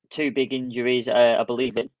two big injuries. I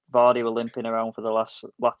believe that Vardy were limping around for the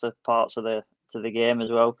latter parts of the game as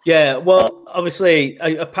well. Yeah, well, obviously,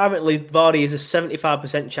 apparently Vardy is a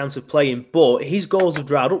 75% chance of playing, but his goals have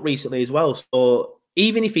dried up recently as well. So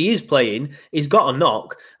even if he is playing, he's got a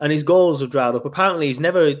knock and his goals have dried up. Apparently, he's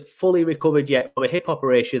never fully recovered yet from a hip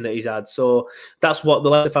operation that he's had. So that's what the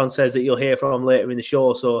Leicester fan says that you'll hear from later in the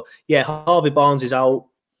show. So yeah, Harvey Barnes is out.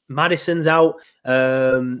 Maddison's out.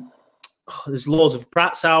 There's loads of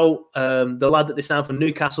Pratt's out. The lad that they signed from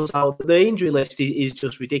Newcastle's out. The injury list is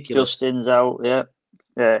just ridiculous. Justin's out, yeah.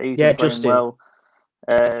 He's been playing well.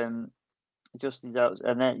 Justin's out.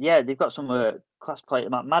 And then, they've got some class players.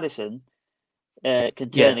 Maddison can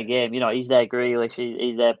turn a game. He's their Grealish.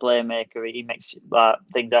 He's their playmaker. He makes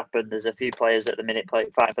things happen. There's a few players at the minute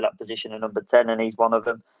fighting for that position of number 10, and he's one of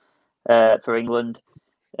them for England.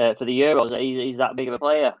 For the Euros, he's that big of a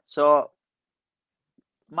player. So,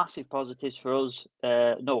 massive positives for us.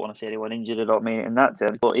 Don't want to see anyone injured, I don't mean it in that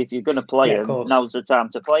term, but if you're going to play him, now's the time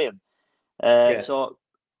to play him. So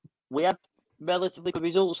we had relatively good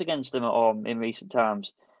results against them at home in recent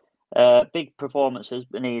times. Big performances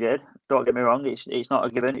needed. Don't get me wrong, it's not a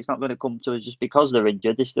given. It's not going to come to us just because they're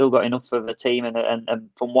injured. They've still got enough of a team, and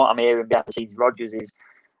from what I'm hearing behind the scenes, Rodgers is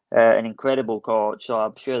an incredible coach. So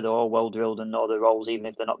I'm sure they're all well drilled and know their roles, even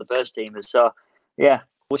if they're not the first teamers. So yeah.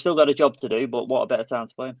 We've still got a job to do, but what a better time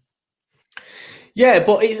to play. Yeah,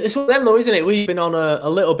 but it's one of them though, isn't it? We've been on a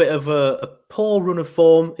little bit of a poor run of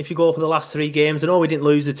form if you go for the last 3 games. I know we didn't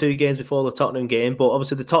lose the 2 games before the Tottenham game, but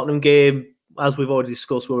obviously the Tottenham game, as we've already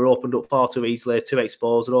discussed, we were opened up far too easily, too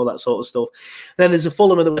exposed and all that sort of stuff. Then there's the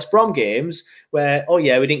Fulham and the West Brom games where, we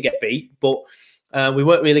didn't get beat, but we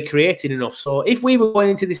weren't really creating enough. So if we were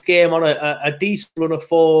going into this game on a decent run of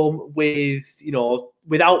form with,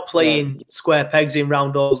 without playing square pegs in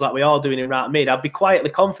round holes like we are doing in right mid, I'd be quietly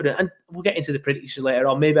confident. And we'll get into the prediction later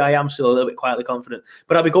on. Maybe I am still a little bit quietly confident.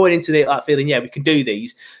 But I'll be going into it like feeling, we can do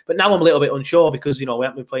these. But now I'm a little bit unsure because, we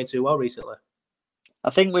haven't been playing too well recently. I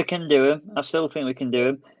think we can do them. I still think we can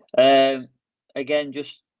do them. Again,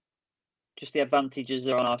 just the advantages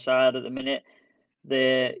are on our side at the minute.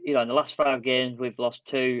 In the last 5 games, we've lost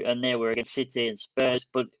 2, and they were against City and Spurs.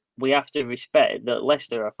 But we have to respect that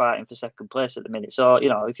Leicester are fighting for second place at the minute. So,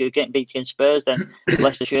 if you're getting beat against Spurs, then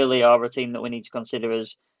Leicester surely are a team that we need to consider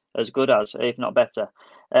as good as, if not better.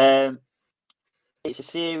 It's a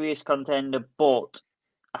serious contender, but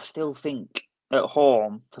I still think at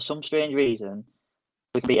home, for some strange reason,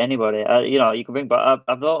 we can beat anybody. You can bring back.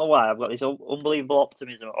 I don't know why. I've got this unbelievable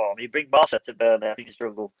optimism at home. You bring Barca to Burnley, I think you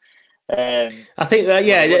struggle. I think,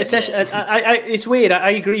 it's weird. I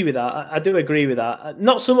agree with that. I do agree with that.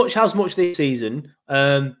 Not so much as much this season,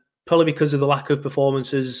 probably because of the lack of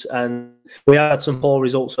performances, and we had some poor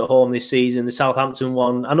results at home this season. The Southampton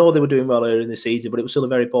one, I know they were doing well earlier in the season, but it was still a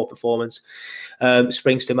very poor performance.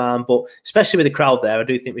 Springs to mind, but especially with the crowd there, I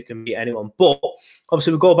do think we can beat anyone. But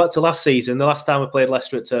obviously, we go back to last season. The last time we played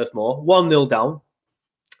Leicester at Turf Moor, 1-0 down.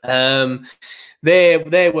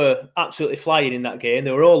 They were absolutely flying in that game. They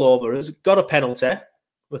were all over us. Got a penalty,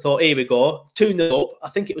 We thought, here we go, 2-0 up. I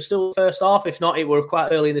think it was still the first half. If not, it were quite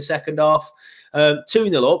early in the second half.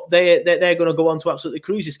 2-0 up. They're going to go on to absolutely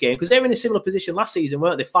cruise this game because they were in a similar position last season,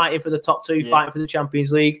 weren't they? Fighting for the top two, fighting for the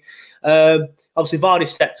Champions League. Obviously, Vardy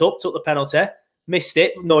stepped up, took the penalty, missed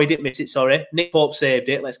it. No, he didn't miss it, sorry. Nick Pope saved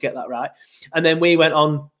it. Let's get that right. And then we went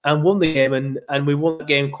on and won the game, and we won the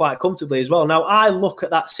game quite comfortably as well. Now, I look at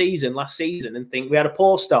that season, last season, and think we had a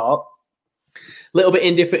poor start, a little bit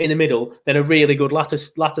indifferent in the middle, then a really good latter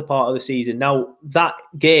part of the season. Now, that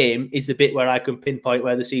game is the bit where I can pinpoint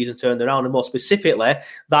where the season turned around, and more specifically,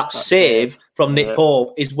 that save from Nick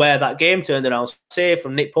Pope is where that game turned around. Save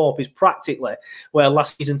from Nick Pope is practically where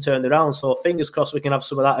last season turned around. So fingers crossed we can have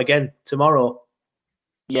some of that again tomorrow.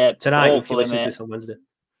 Yeah, tonight, if you listen to this on Wednesday.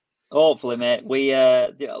 Hopefully, mate. Do you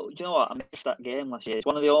know what? I missed that game last year. It's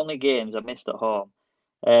one of the only games I missed at home.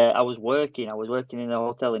 I was working in a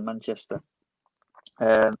hotel in Manchester.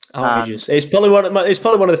 It's probably one of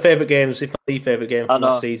the favourite games, if not the favourite game from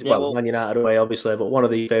last season. Yeah, well, Man United away, obviously, but one of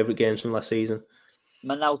the favourite games from last season.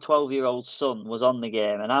 My now 12-year-old son was on the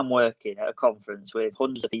game, and I'm working at a conference with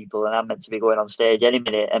hundreds of people, and I'm meant to be going on stage any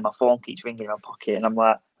minute, and my phone keeps ringing in my pocket, and I'm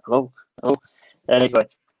like, hello? And he's going,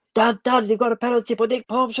 Dad, they've got a penalty, but Nick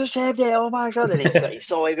Pope just saved it. Oh my God! And he's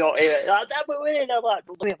so he got it. Dad, we're winning. I'm like,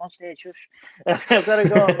 I'm on stage, shush. I've got to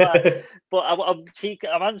go. I'm like, but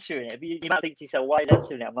I'm answering it. You might think to yourself, why is he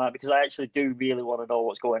answering it? I'm like, because I actually do really want to know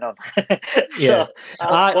what's going on. Yeah,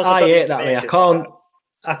 I hate that. Mate.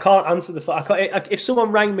 I can't answer the phone. If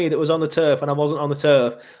someone rang me that was on the turf and I wasn't on the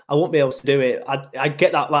turf, I won't be able to do it. I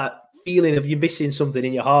get that like feeling of you missing something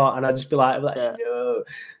in your heart, and I'd just be like no.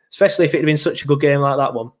 Especially if it had been such a good game like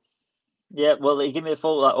that one. Yeah, well, he gave me a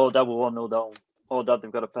full like, oh, Dad, we're 1-0 down. Oh, Dad, they've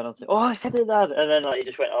got a penalty. Oh, I said it, Dad. And then he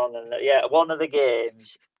just went on. And one of the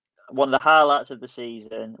games, one of the highlights of the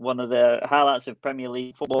season, one of the highlights of Premier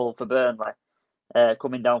League football for Burnley,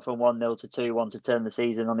 coming down from 1-0 to 2-1 to turn the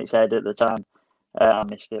season on its head at the time. I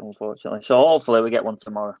missed it, unfortunately. So hopefully we get one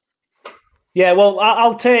tomorrow. Yeah, well,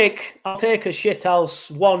 I'll take a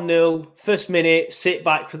shithouse 1-0 first minute, sit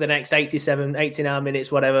back for the next 87, 89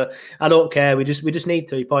 minutes, whatever. I don't care. We just need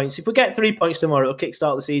 3 points. If we get 3 points tomorrow, it'll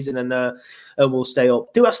kickstart the season and we'll stay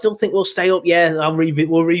up. Do I still think we'll stay up? Yeah,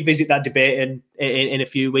 we'll revisit that debate in a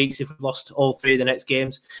few weeks if we've lost all 3 of the next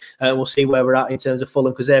games. We'll see where we're at in terms of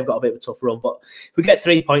Fulham because they've got a bit of a tough run. But if we get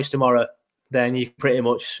 3 points tomorrow, then you pretty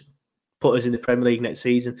much put us in the Premier League next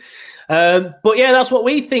season. But yeah, that's what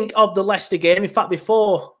we think of the Leicester game. In fact,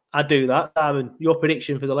 before I do that, Simon, your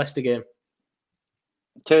prediction for the Leicester game?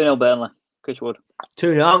 2-0 Burnley. Chris Wood.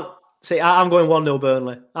 2-0. See, I'm going 1-0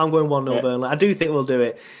 Burnley. Burnley. I do think we'll do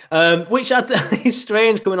it. Which is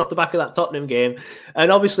strange coming off the back of that Tottenham game.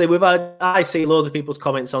 And obviously, I see loads of people's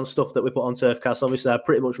comments on stuff that we put on Turfcast. Obviously, I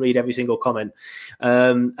pretty much read every single comment.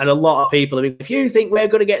 And a lot of people are like, if you think we're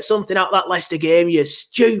going to get something out of that Leicester game, you're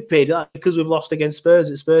stupid. Because we've lost against Spurs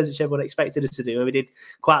at Spurs, which everyone expected us to do. And we did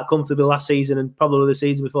quite comfortably last season and probably the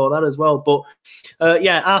season before that as well. But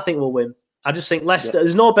I think we'll win. I just think Leicester,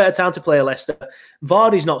 there's no better time to play Leicester.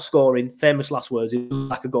 Vardy's not scoring. Famous last words. It was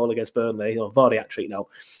like a goal against Burnley. Vardy hat-trick now.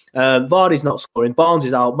 Vardy's not scoring. Barnes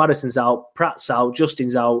is out. Maddison's out. Pratt's out.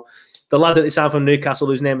 Justin's out. The lad that they signed from Newcastle,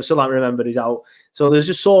 whose name I still haven't remembered, is out. So there's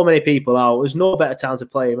just so many people out. There's no better time to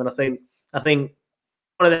play him. And I think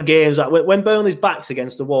one of them games, like when Burnley's back's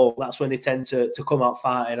against the wall, that's when they tend to come out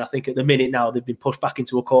fighting. I think at the minute now, they've been pushed back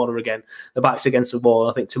into a corner again. The back's against the wall.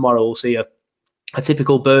 I think tomorrow we'll see a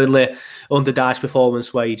typical Burnley under Dyche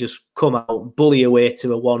performance where you just come out, bully away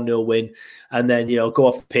to a 1-0 win, and then go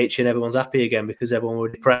off the pitch and everyone's happy again because everyone were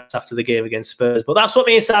depressed after the game against Spurs. But that's what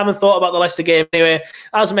me and Simon thought about the Leicester game anyway.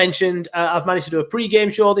 As mentioned, I've managed to do a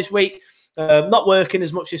pre-game show this week. Not working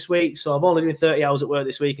as much this week, so I've only doing 30 hours at work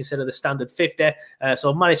this week instead of the standard 50.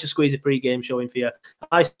 So I've managed to squeeze a pre-game show in for you.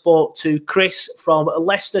 I spoke to Chris from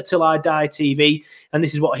Leicester Till I Die TV, and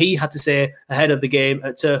this is what he had to say ahead of the game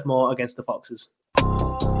at Turf Moor against the Foxes.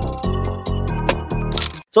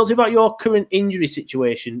 Talk to me about your current injury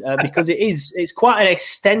situation because it's quite an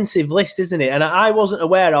extensive list, isn't it? And I wasn't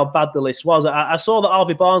aware how bad the list was. I saw that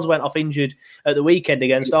Harvey Barnes went off injured at the weekend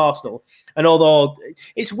against Arsenal. And although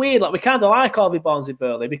it's weird, like we kind of like Harvey Barnes in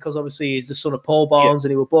Burnley because obviously he's the son of Paul Barnes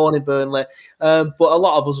and he was born in Burnley. But a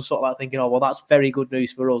lot of us are sort of like thinking, oh, well, that's very good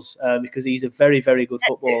news for us because he's a very, very good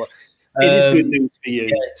footballer. It is good news for you.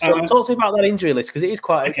 Yeah. So talk to me about that injury list because it is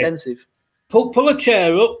quite extensive. Pull a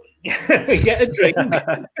chair up. Get a drink.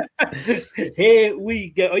 Here we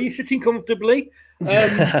go. Are you sitting comfortably?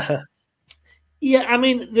 Yeah, I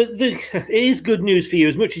mean, it is good news for you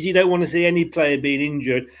as much as you don't want to see any player being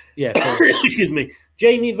injured. Yeah. Excuse me.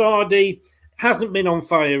 Jamie Vardy hasn't been on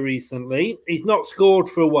fire recently. He's not scored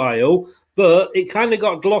for a while. But it kind of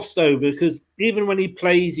got glossed over because even when he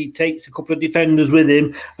plays, he takes a couple of defenders with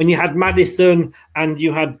him. And you had Maddison and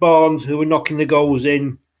you had Barnes who were knocking the goals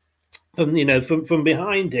in from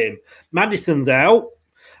behind him. Maddison's out.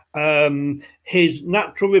 His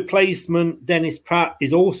natural replacement, Dennis Pratt,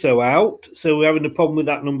 is also out. So we're having a problem with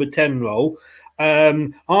that number 10 role.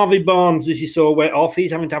 Harvey Barnes, as you saw, went off.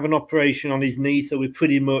 He's having to have an operation on his knee. So we're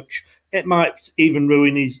pretty much... It might even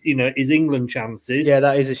ruin his England chances. Yeah,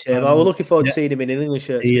 that is a shame. I was looking forward to seeing him in an England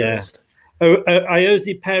shirt.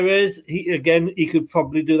 Ayoze Perez, he could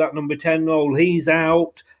probably do that number 10 role. He's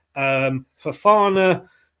out. Fofana,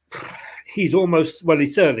 he's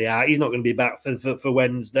certainly out. He's not going to be back for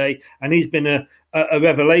Wednesday. And he's been a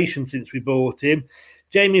revelation since we bought him.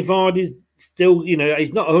 Jamie Vardy's still,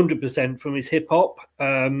 he's not 100% from his hip hop.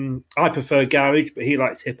 I prefer garage, but he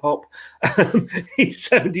likes hip hop. He's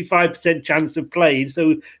 75% chance of playing,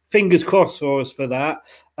 so fingers crossed for us for that.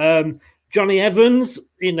 Johnny Evans,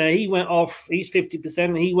 he went off. He's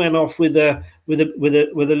 50%. He went off with a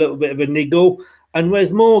little bit of a niggle. And Wes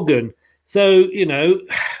Morgan. So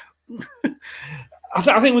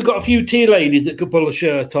I think we've got a few tea ladies that could pull a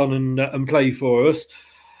shirt on and play for us.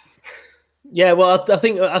 Yeah, well, I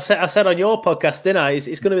think I said on your podcast, didn't I?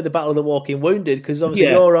 It's going to be the battle of the walking wounded because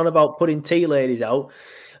obviously you're on about putting tea ladies out.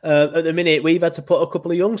 At the minute, we've had to put a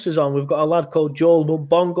couple of youngsters on. We've got a lad called Joel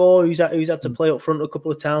Mumbongo who's had to play up front a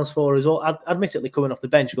couple of times for us, admittedly coming off the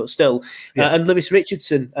bench, but still. And Lewis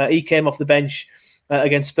Richardson, he came off the bench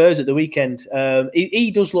against Spurs at the weekend.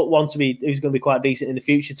 He does look one who's going to be quite decent in the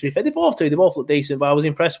future, to be fair. They both look decent, but I was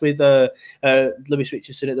impressed with Lewis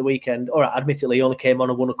Richardson at the weekend. All right, admittedly, he only came on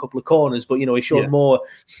and won a couple of corners, but, he showed more,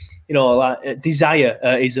 desire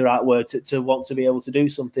is the right word to want to be able to do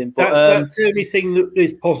something. But that's the only thing that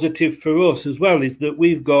is positive for us as well, is that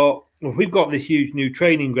we've got this huge new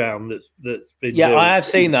training ground that's been built. I have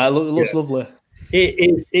seen that. It looks lovely.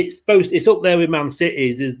 It's up there with Man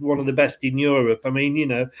City's as one of the best in Europe. I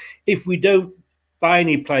mean, if we don't buy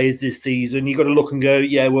any players this season, you've got to look and go,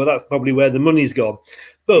 yeah, well, that's probably where the money's gone.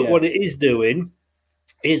 But what it is doing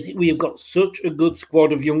is we've got such a good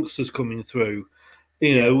squad of youngsters coming through.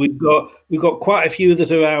 We've got quite a few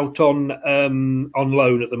that are out on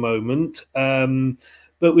loan at the moment.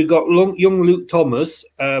 But we've got young Luke Thomas,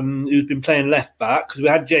 who's been playing left back, because we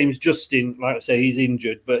had James Justin, like I say, he's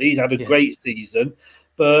injured, but he's had a great season.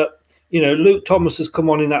 But, Luke Thomas has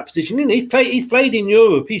come on in that position. He's played in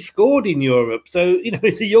Europe. He's scored in Europe. So,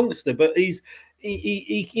 he's a youngster, but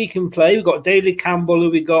he can play. We've got Daley Campbell,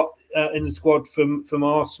 who we got in the squad from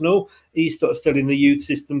Arsenal. He's still in the youth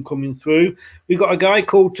system coming through. We've got a guy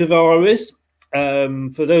called Tavares.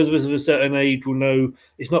 For those of us of a certain age will know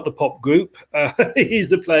it's not the pop group. He's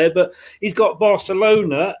the player, but he's got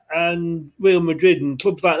Barcelona and Real Madrid and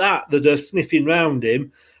clubs like that are sniffing round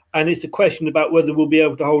him. And it's a question about whether we'll be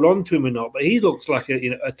able to hold on to him or not. But he looks like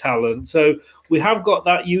a talent. So we have got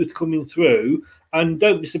that youth coming through. And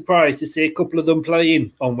don't be surprised to see a couple of them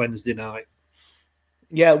playing on Wednesday night.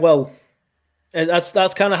 Yeah, well,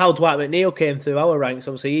 that's kind of how Dwight McNeil came through our ranks.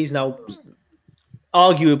 Obviously, he's now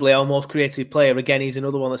arguably our most creative player. Again, he's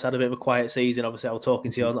another one that's had a bit of a quiet season. Obviously, I was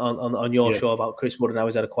talking to you on your show about Chris Wood and how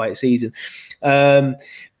he's had a quiet season. But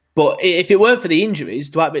if it weren't for the injuries,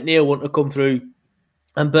 Dwight McNeil wouldn't have come through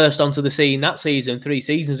and burst onto the scene that season 3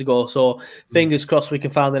 seasons ago. So fingers crossed we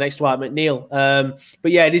can find the next Dwight McNeil.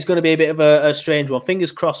 But yeah, it is going to be a bit of a strange one.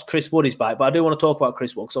 Fingers crossed Chris Wood is back. But I do want to talk about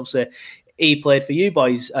Chris Wood because obviously he played for you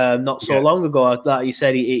boys not so long ago. That you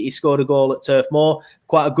said he scored a goal at Turf Moor,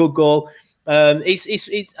 quite a good goal. I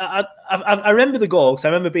remember the goal because I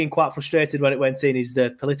remember being quite frustrated when it went in, is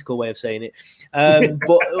the political way of saying it.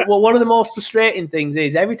 But one of the most frustrating things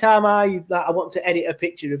is every time I want to edit a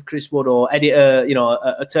picture of Chris Wood or edit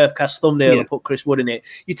a Turfcast thumbnail and put Chris Wood in it,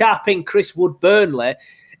 you type in Chris Wood Burnley.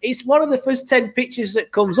 It's one of the first 10 pictures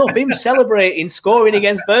that comes up, him celebrating scoring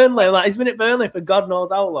against Burnley. Like, he's been at Burnley for God knows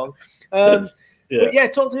how long. But yeah,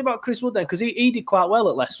 talk to me about Chris Wood then, because he did quite well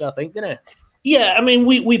at Leicester, I think, didn't he? Yeah, I mean,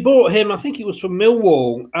 we bought him, I think it was from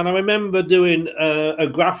Millwall, and I remember doing a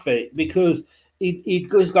graphic because he'd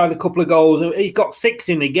got a couple of goals. He got 6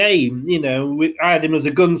 in a game, I had him as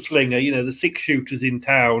a gunslinger, the 6 shooters in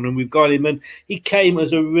town, and we've got him, and he came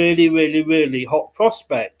as a really, really, really hot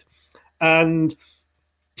prospect. And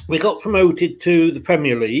we got promoted to the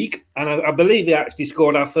Premier League, and I believe he actually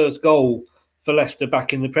scored our first goal for Leicester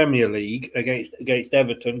back in the Premier League against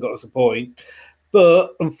Everton, got us a point.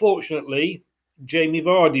 But unfortunately, Jamie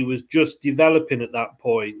Vardy was just developing at that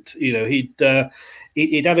point. He'd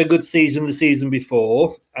had a good season the season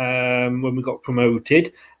before when we got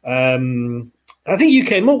promoted. I think you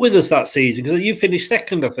came up with us that season because you finished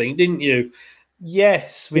second, I think, didn't you?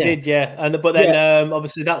 Yes, we did, yeah. But then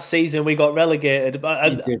obviously that season we got relegated.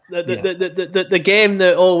 But the game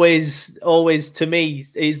that always to me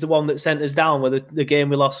is the one that sent us down, with the game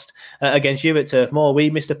we lost against you at Turf Moor. We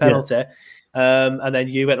missed a penalty, and then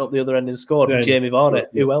you went up the other end and scored with Jamie Vardy.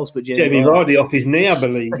 Who else but Jamie Vardy off his knee, I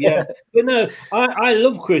believe. Yeah, but no, I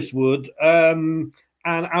love Chris Wood.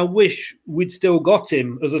 And I wish we'd still got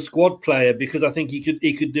him as a squad player, because I think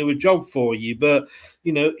he could do a job for you. But,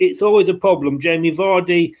 it's always a problem. Jamie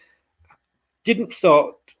Vardy didn't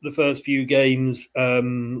start the first few games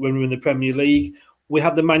when we were in the Premier League. We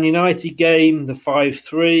had the Man United game, the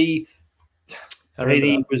 5-3.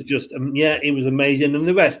 He was just, it was amazing. And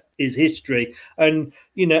the rest is history. And,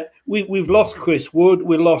 we've lost Chris Wood.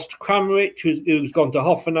 We lost Kramaric, who's gone to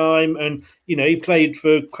Hoffenheim. And, he played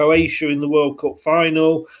for Croatia in the World Cup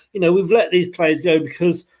final. We've let these players go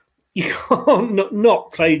because you can't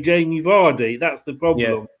not play Jamie Vardy. That's the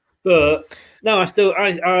problem. Yeah. But, no,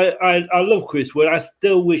 I love Chris Wood. I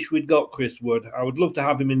still wish we'd got Chris Wood. I would love to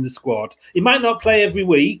have him in the squad. He might not play every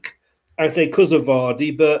week, I say because of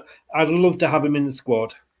Vardy, but I'd love to have him in the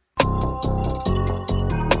squad.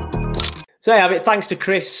 So yeah, thanks to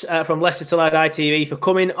Chris from Leicester Till I Die TV for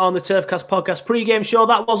coming on the Turfcast podcast pre-game show.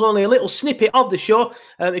 That was only a little snippet of the show.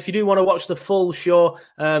 If you do want to watch the full show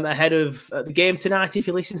ahead of the game tonight, if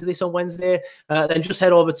you listen to this on Wednesday, then just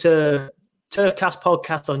head over to Turfcast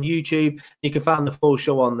podcast on YouTube. You can find the full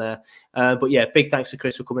show on there. But yeah, big thanks to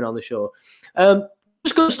Chris for coming on the show.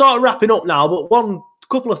 Just going to start wrapping up now, but one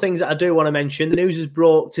couple of things that I do want to mention. The news is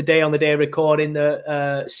broke today on the day of recording that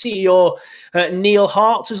CEO Neil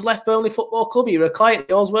Hart has left Burnley Football Club. You were a client of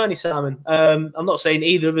yours, weren't you, Simon? I'm not saying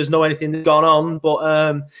either of us know anything that's gone on,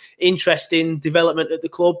 but interesting development at the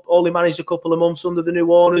club. Only managed a couple of months under the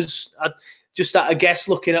new owners. I guess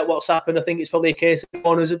looking at what's happened, I think it's probably a case of the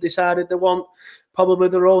owners have decided they want probably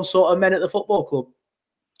their own sort of men at the football club.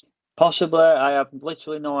 Possibly. I have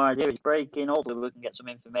literally no idea. It's breaking. Hopefully we can get some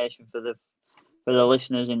information for the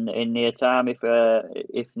listeners in near time.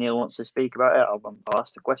 If Neil wants to speak about it, I'll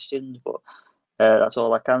ask the questions, but that's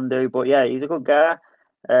all I can do. But yeah, he's a good guy.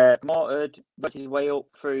 Promoted, worked his way up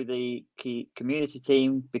through the community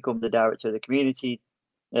team, become the director of the community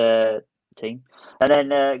team, and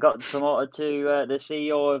then got promoted to the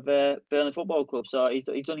CEO of Burnley Football Club. So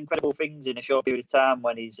he's done incredible things in a short period of time.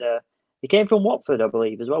 When he came from Watford, I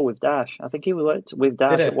believe, as well, with Dash. I think he worked with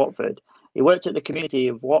Dash at Watford. He worked at the community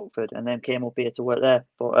of Watford and then came up here to work there.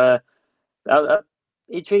 But I'm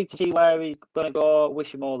intrigued to see where he's going to go.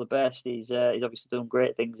 Wish him all the best. He's obviously done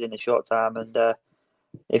great things in a short time. And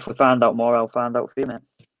if we find out more, I'll find out for you, man.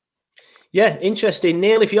 Yeah, interesting.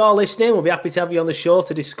 Neil, if you are listening, we'll be happy to have you on the show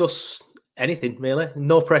to discuss anything, really.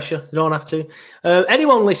 No pressure. You don't have to.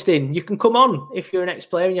 Anyone listening, you can come on if you're an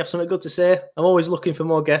ex-player and you have something good to say. I'm always looking for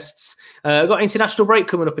more guests. I've got international break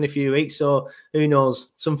coming up in a few weeks, so who knows?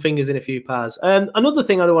 Some fingers in a few pies. Another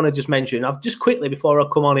thing I want to just mention, I've just quickly before I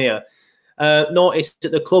come on here, noticed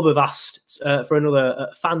that the club have asked for another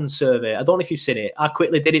fan survey. I don't know if you've seen it. I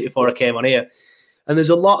quickly did it before I came on here. And there's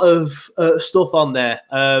a lot of stuff on there.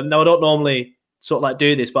 Now, I don't normally sort of like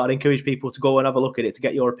do this, but I'd encourage people to go and have a look at it to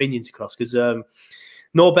get your opinions across, because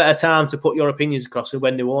no better time to put your opinions across than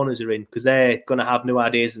when new owners are in, because they're going to have new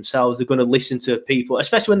ideas themselves. They're going to listen to people,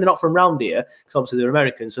 especially when they're not from around here, because obviously they're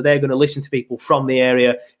American, so they're going to listen to people from the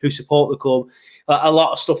area who support the club. A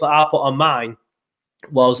lot of stuff that I put on mine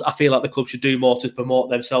was I feel like the club should do more to promote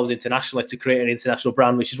themselves internationally, to create an international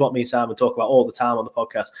brand, which is what me and Simon talk about all the time on the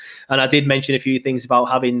podcast. And I did mention a few things about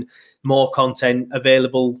having more content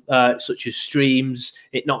available, such as streams,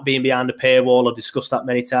 it not being behind a paywall. I've discussed that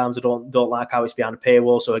many times. I don't like how it's behind a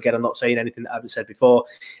paywall. So again, I'm not saying anything that I haven't said before.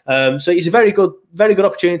 So it's a very good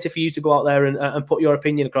opportunity for you to go out there and put your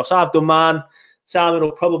opinion across. I've done mine. Simon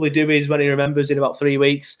will probably do his when he remembers in about 3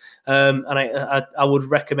 weeks. And I would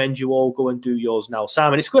recommend you all go and do yours now.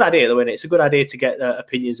 Simon, it's a good idea, though, isn't it? It's a good idea to get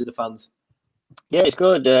opinions of the fans. Yeah, it's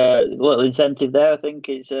good. A little incentive there. I think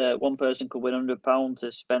it's one person could win £100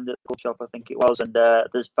 to spend at the club shop, I think it was. And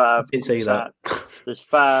there's 5. Didn't see that. There's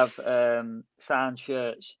 5 signed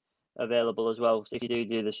shirts available as well. So if you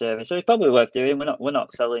do the survey, so it's probably worth doing. We're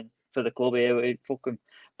not selling for the club here. Fuck them.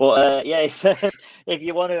 But yeah, if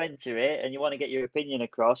you want to enter it and you want to get your opinion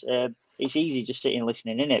across, it's easy just sitting and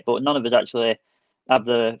listening in it. But none of us actually have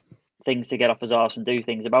the things to get off his arse and do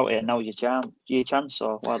things about it. And now's your chance.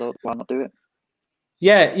 So why not do it?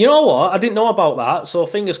 Yeah, you know what? I didn't know about that. So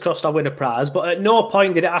fingers crossed I win a prize. But at no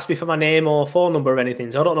point did it ask me for my name or phone number or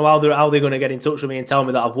anything. So I don't know how they're going to get in touch with me and tell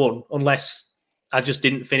me that I've won, unless I just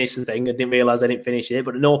didn't finish the thing. I didn't realise I didn't finish it.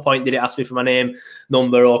 But at no point did it ask me for my name,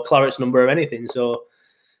 number, or Claret's number or anything. So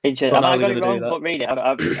Interesting. I got it wrong, but read it.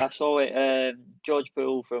 I saw it. George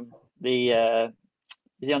Poole from the.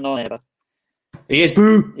 Is he on No Neighbour? He is.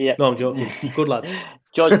 Boo. Yeah. No, I'm joking. Good lad.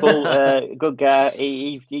 George Poole, good guy.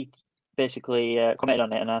 He basically commented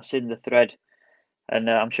on it, and I've seen the thread, and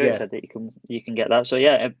I'm sure he said that you can get that. So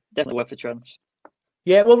yeah, definitely worth a chance.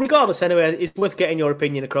 Yeah, well, regardless, anyway, it's worth getting your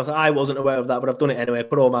opinion across. I wasn't aware of that, but I've done it anyway.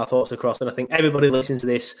 Put all my thoughts across, and I think everybody listening to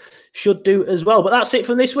this should do as well. But that's it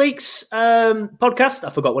from this week's podcast. I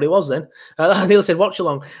forgot what it was then. Neil said watch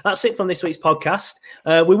along. That's it from this week's podcast.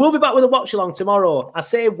 We will be back with a watch along tomorrow. I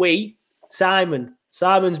say we, Simon.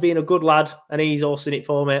 Simon's being a good lad, and he's hosting it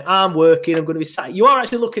for me. I'm working. I'm going to be sat. You are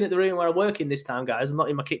actually looking at the room where I'm working this time, guys. I'm not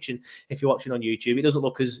in my kitchen. If you're watching on YouTube, it doesn't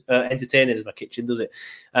look as entertaining as my kitchen, does it?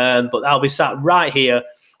 But I'll be sat right here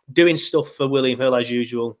doing stuff for William Hill as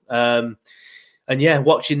usual. And yeah,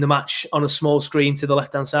 watching the match on a small screen to the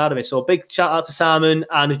left-hand side of me. So big shout out to Simon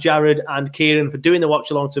and Jared and Kieran for doing the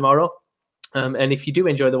watch along tomorrow. And if you do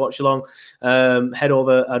enjoy the watch along, head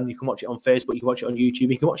over and you can watch it on Facebook, you can watch it on YouTube,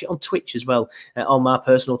 you can watch it on Twitch as well, on my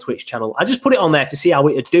personal Twitch channel. I just put it on there to see how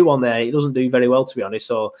it would do on there. It doesn't do very well, to be honest,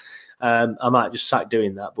 so I might just start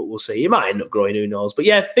doing that, but we'll see. It might end up growing, who knows. But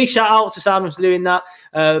yeah, big shout out to Simon for doing that.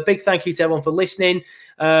 Big thank you to everyone for listening.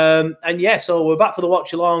 And yeah, so we're back for the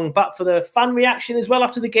watch along, back for the fan reaction as well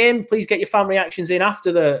after the game. Please get your fan reactions in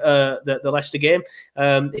after the Leicester game.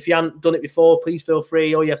 If you haven't done it before, please feel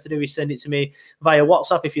free. All you have to do is send it to me via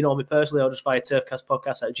WhatsApp if you know me personally, or just via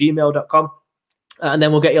turfcastpodcast@gmail.com. And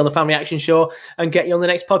then we'll get you on the fan reaction show and get you on the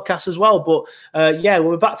next podcast as well. But yeah,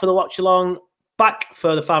 we'll be back for the watch along. Back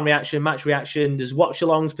for the fan reaction, match reaction. There's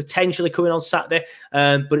watch-alongs potentially coming on Saturday,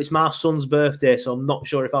 but it's my son's birthday, so I'm not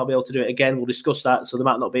sure if I'll be able to do it again. We'll discuss that, so there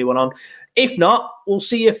might not be one on. If not, we'll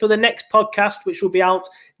see you for the next podcast, which will be out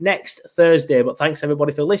next Thursday. But thanks,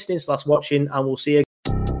 everybody, for listening / watching, and we'll see you.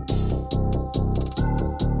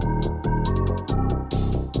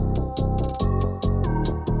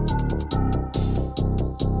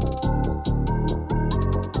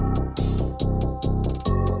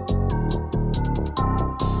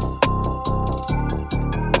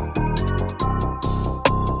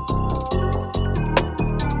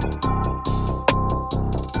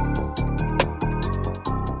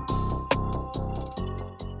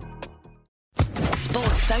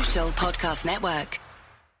 Podcast Network.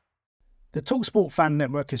 The TalkSport Fan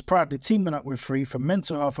Network is proudly teaming up with Free for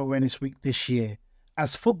Mental Health Awareness Week this year.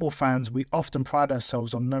 As football fans, we often pride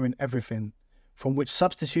ourselves on knowing everything, from which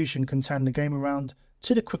substitution can turn the game around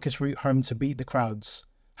to the quickest route home to beat the crowds.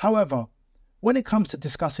 However, when it comes to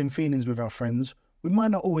discussing feelings with our friends, we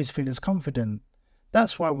might not always feel as confident.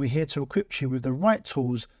 That's why we're here to equip you with the right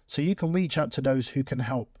tools so you can reach out to those who can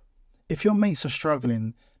help. If your mates are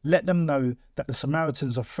struggling, let them know that the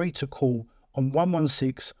Samaritans are free to call on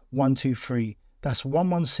 116 123. That's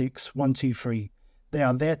 116 123. They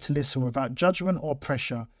are there to listen without judgment or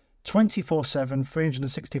pressure, 24/7,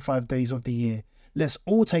 365 days of the year. Let's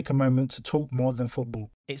all take a moment to talk more than football.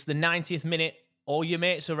 It's the 90th minute. All your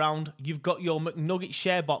mates around. You've got your McNugget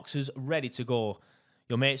share boxes ready to go.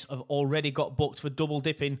 Your mates have already got booked for double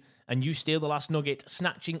dipping, and you steal the last nugget,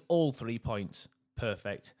 snatching all 3 points.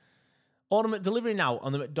 Perfect. Order delivery now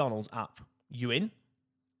on the McDonald's app. You in?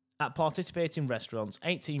 At participating restaurants,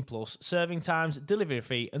 18 plus, serving times, delivery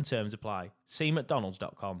fee and terms apply. See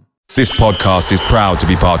mcdonalds.com. This podcast is proud to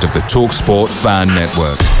be part of the TalkSport Fan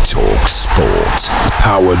Network. TalkSport.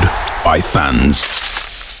 Powered by fans.